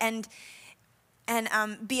Spirit and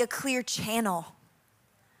be a clear channel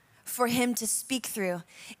for him to speak through.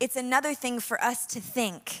 It's another thing for us to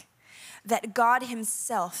think that God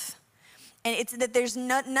himself, and it's that there's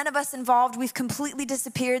none of us involved, we've completely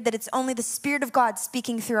disappeared, that it's only the Spirit of God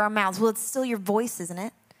speaking through our mouths. Well, it's still your voice, isn't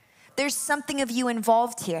it? There's something of you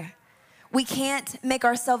involved here. We can't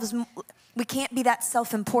be that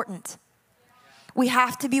self-important. We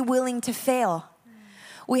have to be willing to fail.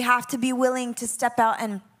 We have to be willing to step out,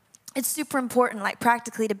 and it's super important, like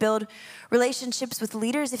practically, to build relationships with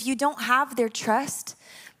leaders. If you don't have their trust,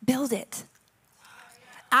 build it.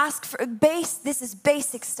 Ask for this is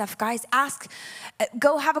basic stuff, guys.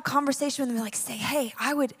 Go have a conversation with them, like, say, hey,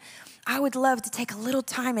 I would love to take a little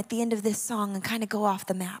time at the end of this song and kind of go off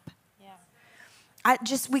the map.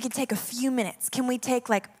 We could take a few minutes. Can we take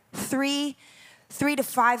like 3 to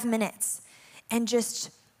 5 minutes and just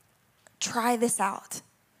try this out?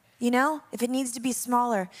 You know, if it needs to be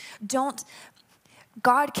smaller,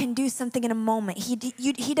 God can do something in a moment.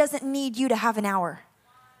 He doesn't need you to have an hour.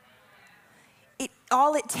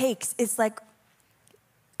 All it takes is like,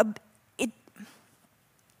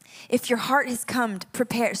 if your heart has come to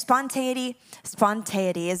prepare, spontaneity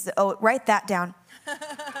is, write that down.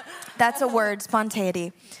 That's a word,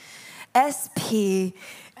 spontaneity. No.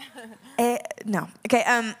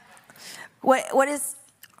 Okay, What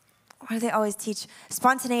do they always teach?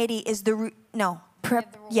 Spontaneity is the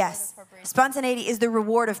yes. Spontaneity is the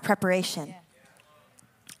reward of preparation. Yeah.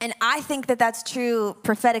 And I think that that's true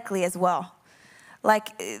prophetically as well. Like,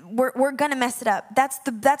 we're going to mess it up. That's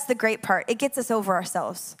the great part. It gets us over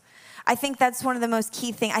ourselves. I think that's one of the most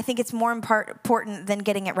key things. I think it's more important than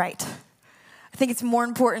getting it right. I think it's more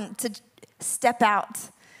important to step out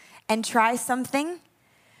and try something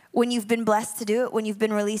when you've been blessed to do it, when you've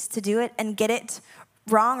been released to do it, and get it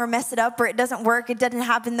wrong or mess it up, or it doesn't work, it doesn't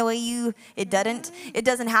happen the way it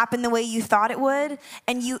doesn't happen the way you thought it would,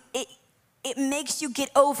 and it makes you get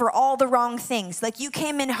over all the wrong things. Like, you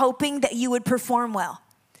came in hoping that you would perform well,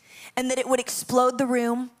 and that it would explode the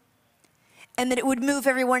room, and that it would move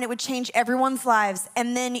everyone, it would change everyone's lives,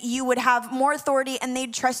 and then you would have more authority, and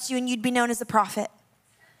they'd trust you, and you'd be known as a prophet.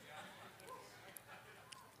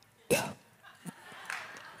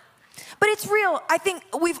 But it's real. I think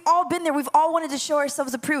we've all been there. We've all wanted to show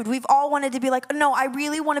ourselves approved. We've all wanted to be like, no, I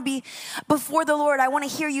really want to be before the Lord. I want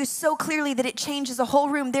to hear you so clearly that it changes a whole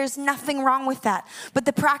room. There's nothing wrong with that. But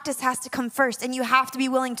the practice has to come first, and you have to be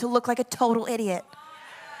willing to look like a total idiot.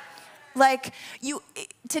 Like,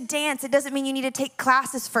 to dance, it doesn't mean you need to take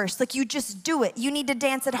classes first. Like, you just do it. You need to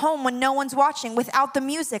dance at home when no one's watching, without the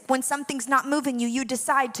music. When something's not moving you, you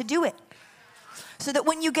decide to do it. So that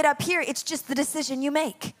when you get up here, it's just the decision you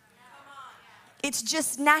make. It's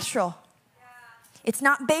just natural. It's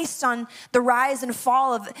not based on the rise and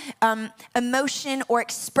fall of emotion or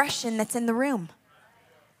expression that's in the room.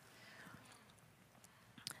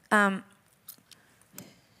 I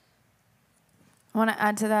want to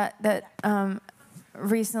add to that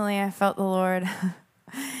recently I felt the Lord.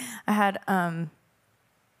 I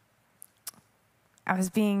was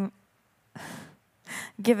being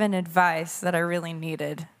given advice that I really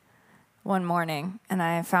needed one morning, and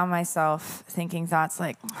I found myself thinking thoughts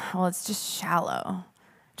like, well, it's just shallow.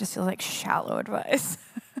 It just feels like shallow advice.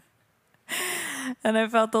 And I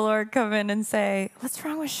felt the Lord come in and say, what's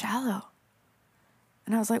wrong with shallow?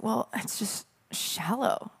 And I was like, well, it's just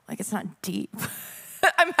shallow. Like, it's not deep.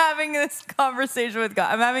 I'm having this conversation with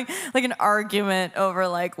God. I'm having like an argument over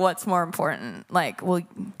like what's more important. Like, well,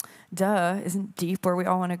 duh, isn't deep where we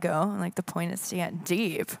all want to go? And like the point is to get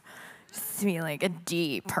deep. To be like a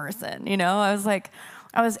deep person, you know? I was like,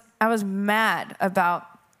 I was mad about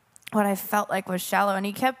what I felt like was shallow, and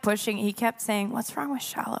he kept pushing. He kept saying, "What's wrong with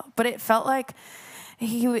shallow?" But it felt like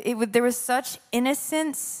there was such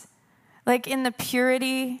innocence, like in the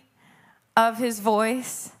purity of his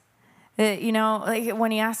voice. That, you know, like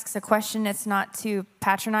when he asks a question, it's not to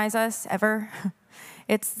patronize us ever.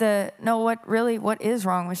 It's what is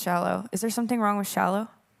wrong with shallow? Is there something wrong with shallow?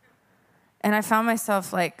 And I found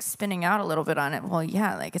myself like spinning out a little bit on it. Well,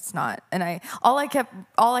 yeah, like it's not. And all I kept,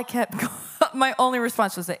 my only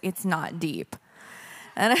response was that it's not deep.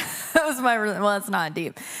 And that was it's not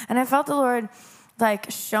deep. And I felt the Lord like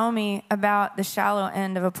show me about the shallow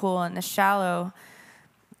end of a pool and the shallow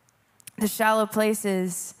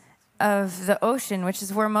places of the ocean, which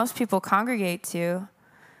is where most people congregate to.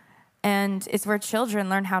 And it's where children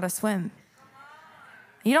learn how to swim.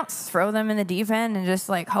 You don't throw them in the deep end and just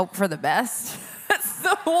like hope for the best. That's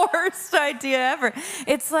the worst idea ever.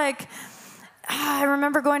 It's like, I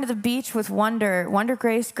remember going to the beach with Wonder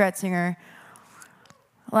Grace Gretzinger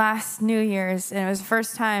last New Year's, and it was the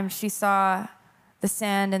first time she saw the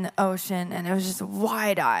sand and the ocean, and it was just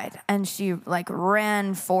wide-eyed, and she like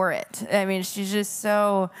ran for it. I mean, she's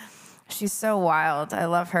so wild. I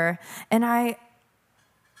love her. And I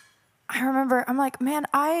remember, I'm like, man,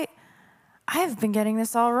 I have been getting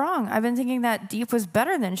this all wrong. I've been thinking that deep was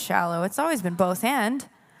better than shallow. It's always been both and.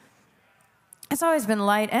 It's always been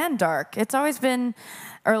light and dark. It's always been,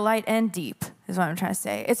 or light and deep is what I'm trying to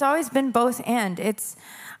say. It's always been both and.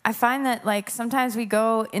 I find that like sometimes we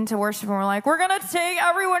go into worship and we're like, we're going to take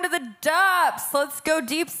everyone to the depths. Let's go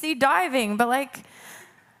deep sea diving. But like,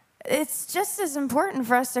 it's just as important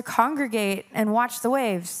for us to congregate and watch the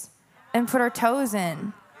waves and put our toes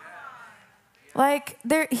in. Like,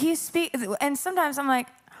 and sometimes I'm like,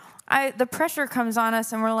 the pressure comes on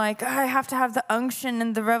us and we're like, I have to have the unction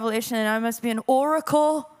and the revelation, and I must be an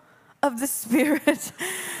oracle of the Spirit.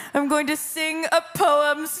 I'm going to sing a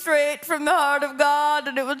poem straight from the heart of God,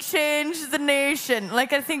 and it will change the nation.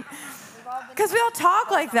 Like, I think, because we all talk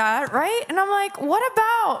like that, right? And I'm like, what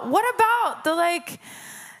about the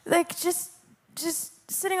like just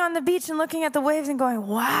sitting on the beach and looking at the waves and going,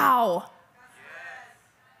 wow.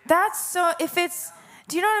 That's so,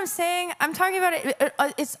 do you know what I'm saying? I'm talking about it,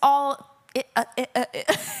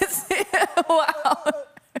 wow.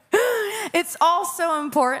 It's all so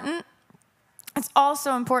important. It's all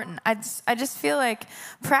so important. I just feel like,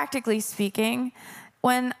 practically speaking,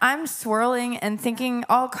 when I'm swirling and thinking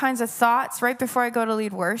all kinds of thoughts right before I go to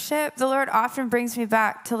lead worship, the Lord often brings me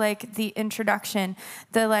back to like the introduction,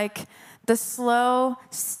 the slow,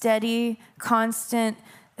 steady, constant,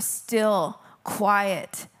 still,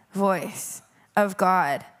 quiet voice of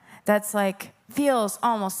God that's like feels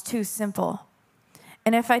almost too simple.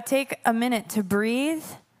 And if I take a minute to breathe,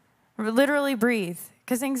 literally breathe,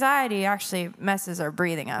 because anxiety actually messes our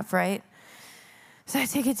breathing up, right? So I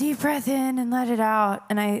take a deep breath in and let it out,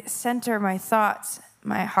 and I center my thoughts,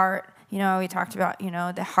 my heart. You know, we talked about,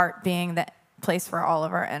 the heart being the place where all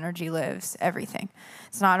of our energy lives, everything.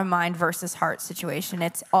 It's not a mind versus heart situation.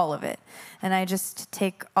 It's all of it. And I just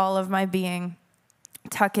take all of my being,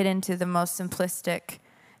 tuck it into the most simplistic,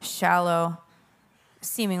 shallow,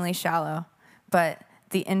 seemingly shallow, but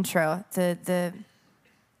the intro, the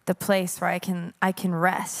place where I can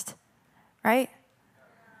rest, right?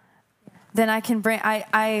 Then I can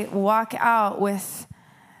I walk out with,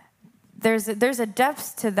 there's a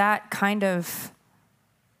depth to that kind of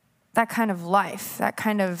life, that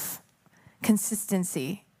kind of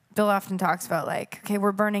consistency. Bill often talks about like, okay,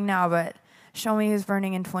 we're burning now, but show me who's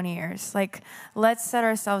burning in 20 years. Like, let's set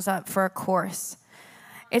ourselves up for a course.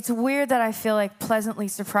 It's weird that I feel like pleasantly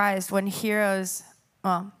surprised when Heroes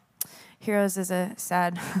is a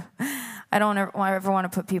sad, I don't ever want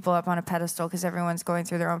to put people up on a pedestal because everyone's going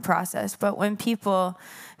through their own process. But when people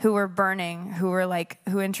who were burning, who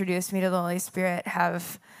introduced me to the Holy Spirit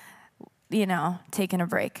have, taken a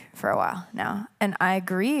break for a while now. And I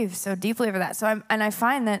grieve so deeply over that. I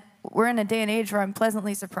find that we're in a day and age where I'm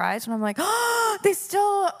pleasantly surprised when I'm like, oh, they're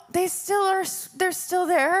still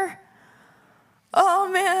there. Oh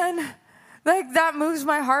man, like that moves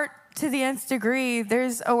my heart to the nth degree.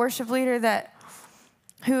 There's a worship leader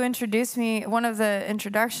who introduced me, one of the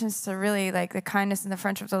introductions to really like the kindness and the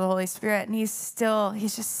friendship of the Holy Spirit. And he's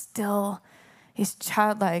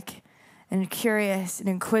childlike and curious and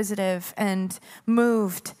inquisitive and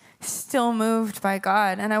still moved by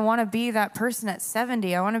God. And I want to be that person at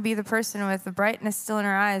 70. I want to be the person with the brightness still in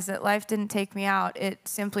her eyes, that life didn't take me out. It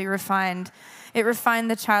simply refined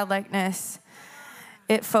the childlikeness.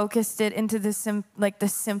 It focused it into the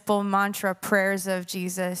simple mantra prayers of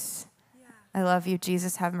Jesus. I love you,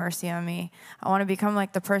 Jesus, have mercy on me. I want to become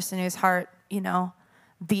like the person whose heart,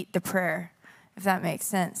 beat the prayer, if that makes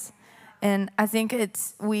sense. And I think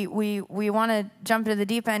we want to jump into the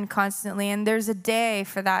deep end constantly, and there's a day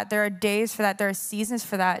for that. There are days for that. There are seasons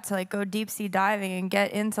for that, to like go deep sea diving and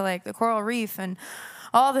get into like the coral reef and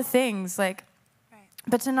all the things like.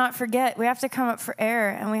 But to not forget, we have to come up for air,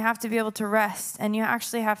 and we have to be able to rest. And you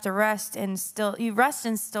actually have to rest in still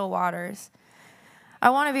waters. I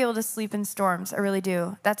want to be able to sleep in storms. I really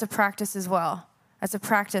do. That's a practice as well. That's a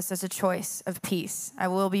practice, that's a choice of peace. I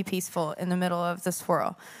will be peaceful in the middle of the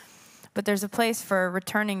swirl. But there's a place for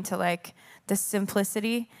returning to like the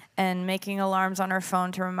simplicity and making alarms on our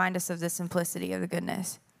phone to remind us of the simplicity of the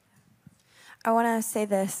goodness. I want to say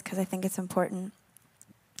this because I think it's important.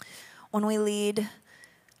 When we lead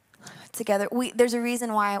together, there's a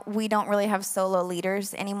reason why we don't really have solo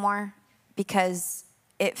leaders anymore, because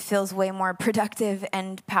it feels way more productive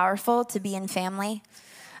and powerful to be in family.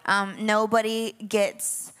 Nobody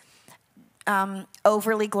gets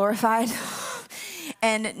overly glorified,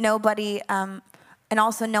 and and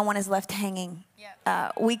also no one is left hanging.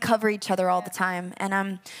 We cover each other all the time,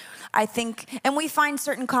 and I think, and we find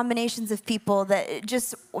certain combinations of people that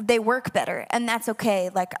they work better, and that's okay.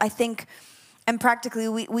 Like I think, and practically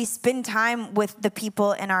we spend time with the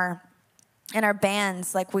people in our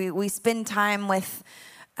bands. Like we spend time with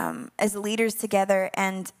as leaders together,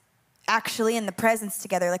 and actually in the presence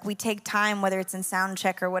together. Like we take time, whether it's in sound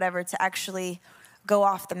check or whatever, to actually go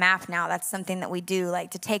off the map now. That's something that we do,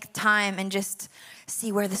 like to take time and just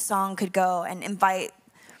see where the song could go and invite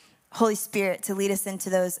Holy Spirit to lead us into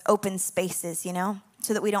those open spaces,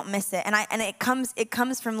 so that we don't miss it. And it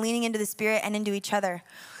comes from leaning into the Spirit and into each other.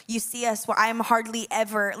 You see us where I'm hardly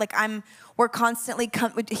ever, we're constantly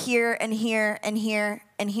here and here and here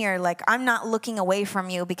and here. Like I'm not looking away from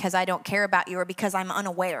you because I don't care about you or because I'm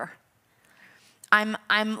unaware.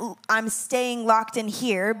 I'm staying locked in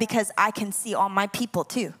here because I can see all my people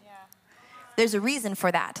too. Yeah. There's a reason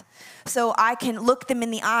for that. So I can look them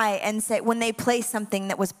in the eye and say, when they play something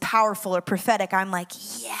that was powerful or prophetic, I'm like,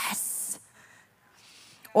 yes.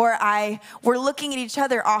 Or we're looking at each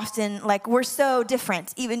other often, like we're so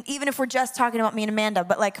different, even if we're just talking about me and Amanda,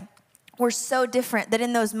 but like we're so different that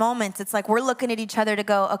in those moments, it's like we're looking at each other to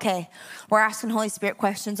go, okay, we're asking Holy Spirit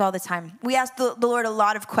questions all the time. We ask the Lord a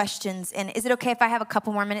lot of questions. And is it okay if I have a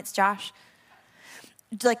couple more minutes, Josh?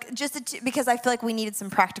 like because I feel like we needed some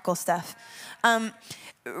practical stuff.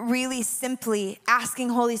 Really simply asking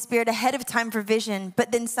Holy Spirit ahead of time for vision,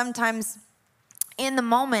 but then sometimes in the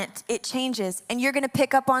moment it changes, and you're going to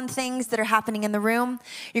pick up on things that are happening in the room.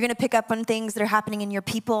 You're going to pick up on things that are happening in your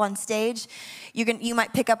people on stage. You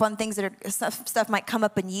might pick up on things that are stuff might come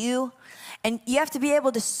up in you, and you have to be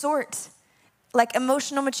able to sort. Like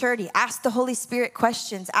emotional maturity, ask the Holy Spirit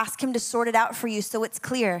questions, ask him to sort it out for you so it's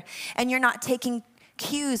clear, and you're not taking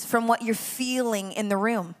cues from what you're feeling in the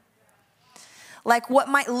room. Like what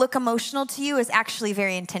might look emotional to you is actually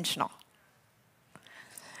very intentional.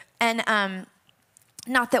 And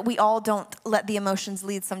not that we all don't let the emotions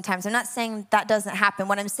lead sometimes. I'm not saying that doesn't happen.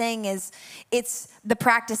 What I'm saying is it's the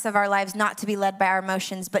practice of our lives not to be led by our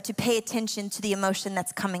emotions, but to pay attention to the emotion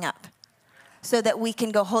that's coming up so that we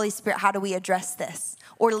can go, Holy Spirit, how do we address this?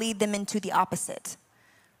 Or lead them into the opposite,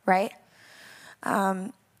 right?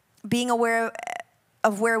 Being aware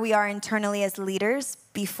of where we are internally as leaders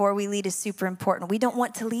before we lead is super important. We don't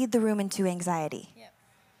want to lead the room into anxiety. Yep.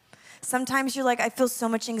 Sometimes you're like, I feel so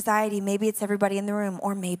much anxiety. Maybe it's everybody in the room,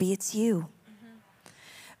 or maybe it's you.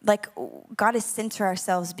 Mm-hmm. Like, God is center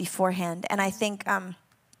ourselves beforehand. And I think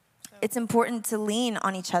it's important to lean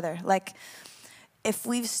on each other. Like, if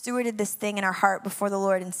we've stewarded this thing in our heart before the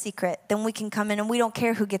Lord in secret, then we can come in and we don't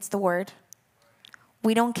care who gets the word.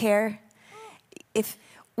 We don't care if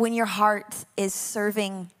when your heart is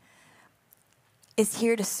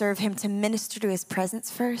here to serve him, to minister to his presence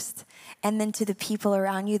first, and then to the people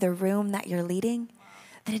around you, the room that you're leading,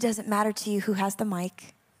 then it doesn't matter to you who has the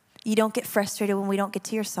mic. You don't get frustrated when we don't get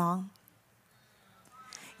to your song.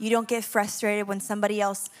 You don't get frustrated when somebody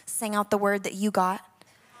else sang out the word that you got.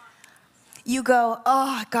 You go,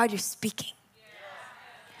 oh, God, you're speaking.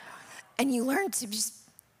 And you learn to just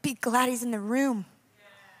be glad he's in the room.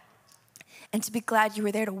 And to be glad you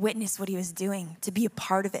were there to witness what he was doing, to be a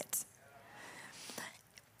part of it.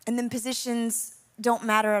 And then positions don't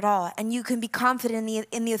matter at all. And you can be confident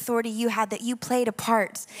in the authority you had, that you played a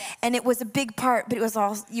part. And it was a big part, but it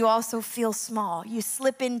was you also feel small. You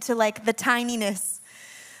slip into like the tininess,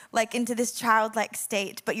 like into this childlike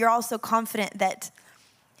state. But you're also confident that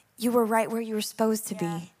you were right where you were supposed to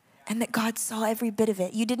be. And that God saw every bit of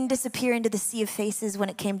it. You didn't disappear into the sea of faces when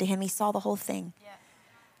it came to him. He saw the whole thing. Yeah.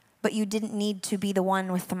 But you didn't need to be the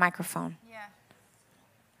one with the microphone. Yeah.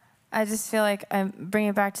 I just feel like I'm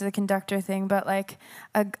bringing it back to the conductor thing, but like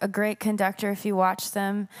a great conductor, if you watch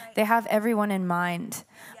them, they have everyone in mind.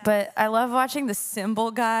 Yeah. But I love watching the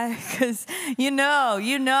cymbal guy because you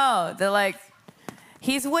know, they're like,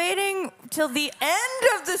 he's waiting till the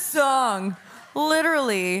end of the song.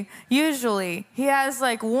 Literally, usually, he has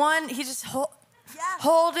like one, he just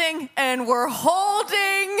holding, and we're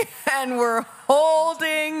holding, and we're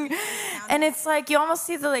holding. And it's like, you almost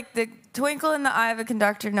see the twinkle in the eye of a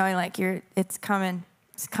conductor knowing like it's coming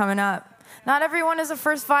up. Not everyone is a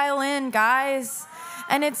first violin, guys.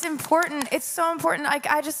 And it's important. It's so important. Like,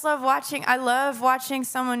 I love watching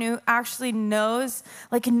someone who actually knows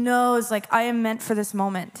I am meant for this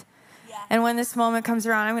moment. And when this moment comes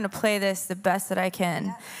around, I'm going to play this the best that I can.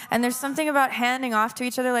 Yeah. And there's something about handing off to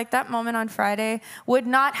each other. Like, that moment on Friday would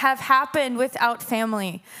not have happened without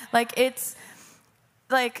family. Like, it's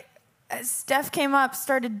like Steph came up,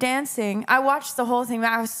 started dancing. I watched the whole thing.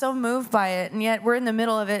 I was so moved by it. And yet we're in the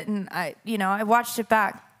middle of it. And I watched it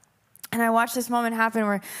back. And I watched this moment happen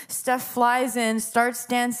where Steph flies in, starts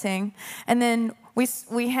dancing, and then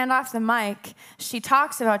we hand off the mic. She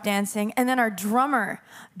talks about dancing, and then our drummer,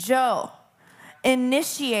 Joe,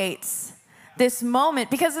 initiates this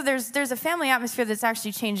moment because there's a family atmosphere that's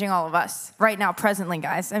actually changing all of us right now, presently,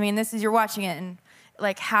 guys. I mean, you're watching it and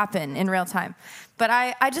like happen in real time. But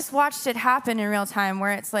I just watched it happen in real time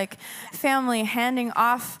where it's like family handing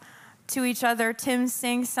off to each other. Tim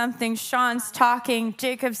sings something, Sean's talking,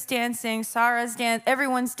 Jacob's dancing, Sarah's dancing,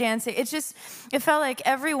 everyone's dancing. It felt like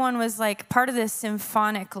everyone was like part of this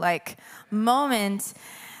symphonic like moment,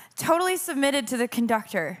 totally submitted to the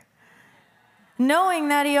conductor, knowing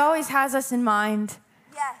that he always has us in mind.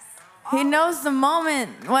 Yes. He knows the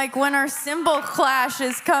moment, like when our cymbal clash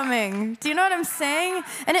is coming. Do you know what I'm saying?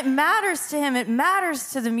 And it matters to him. It matters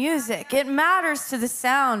to the music. It matters to the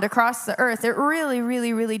sound across the earth. It really,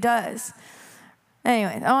 really, really does.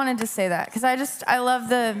 Anyway, I wanted to say that because I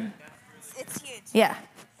love It's huge. Yeah.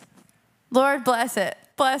 Lord, bless it.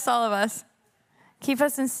 Bless all of us. Keep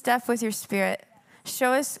us in step with your spirit.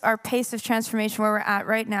 Show us our pace of transformation where we're at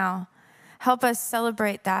right now. Help us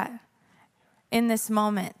celebrate that in this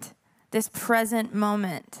moment. This present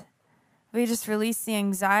moment. We just release the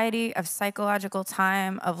anxiety of psychological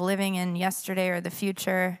time, of living in yesterday or the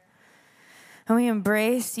future. And we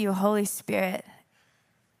embrace you, Holy Spirit,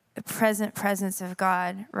 the present presence of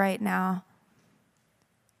God right now.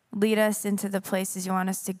 Lead us into the places you want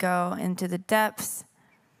us to go, into the depths,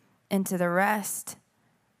 into the rest,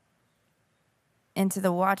 into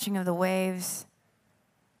the watching of the waves.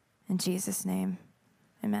 In Jesus' name,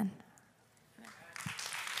 amen.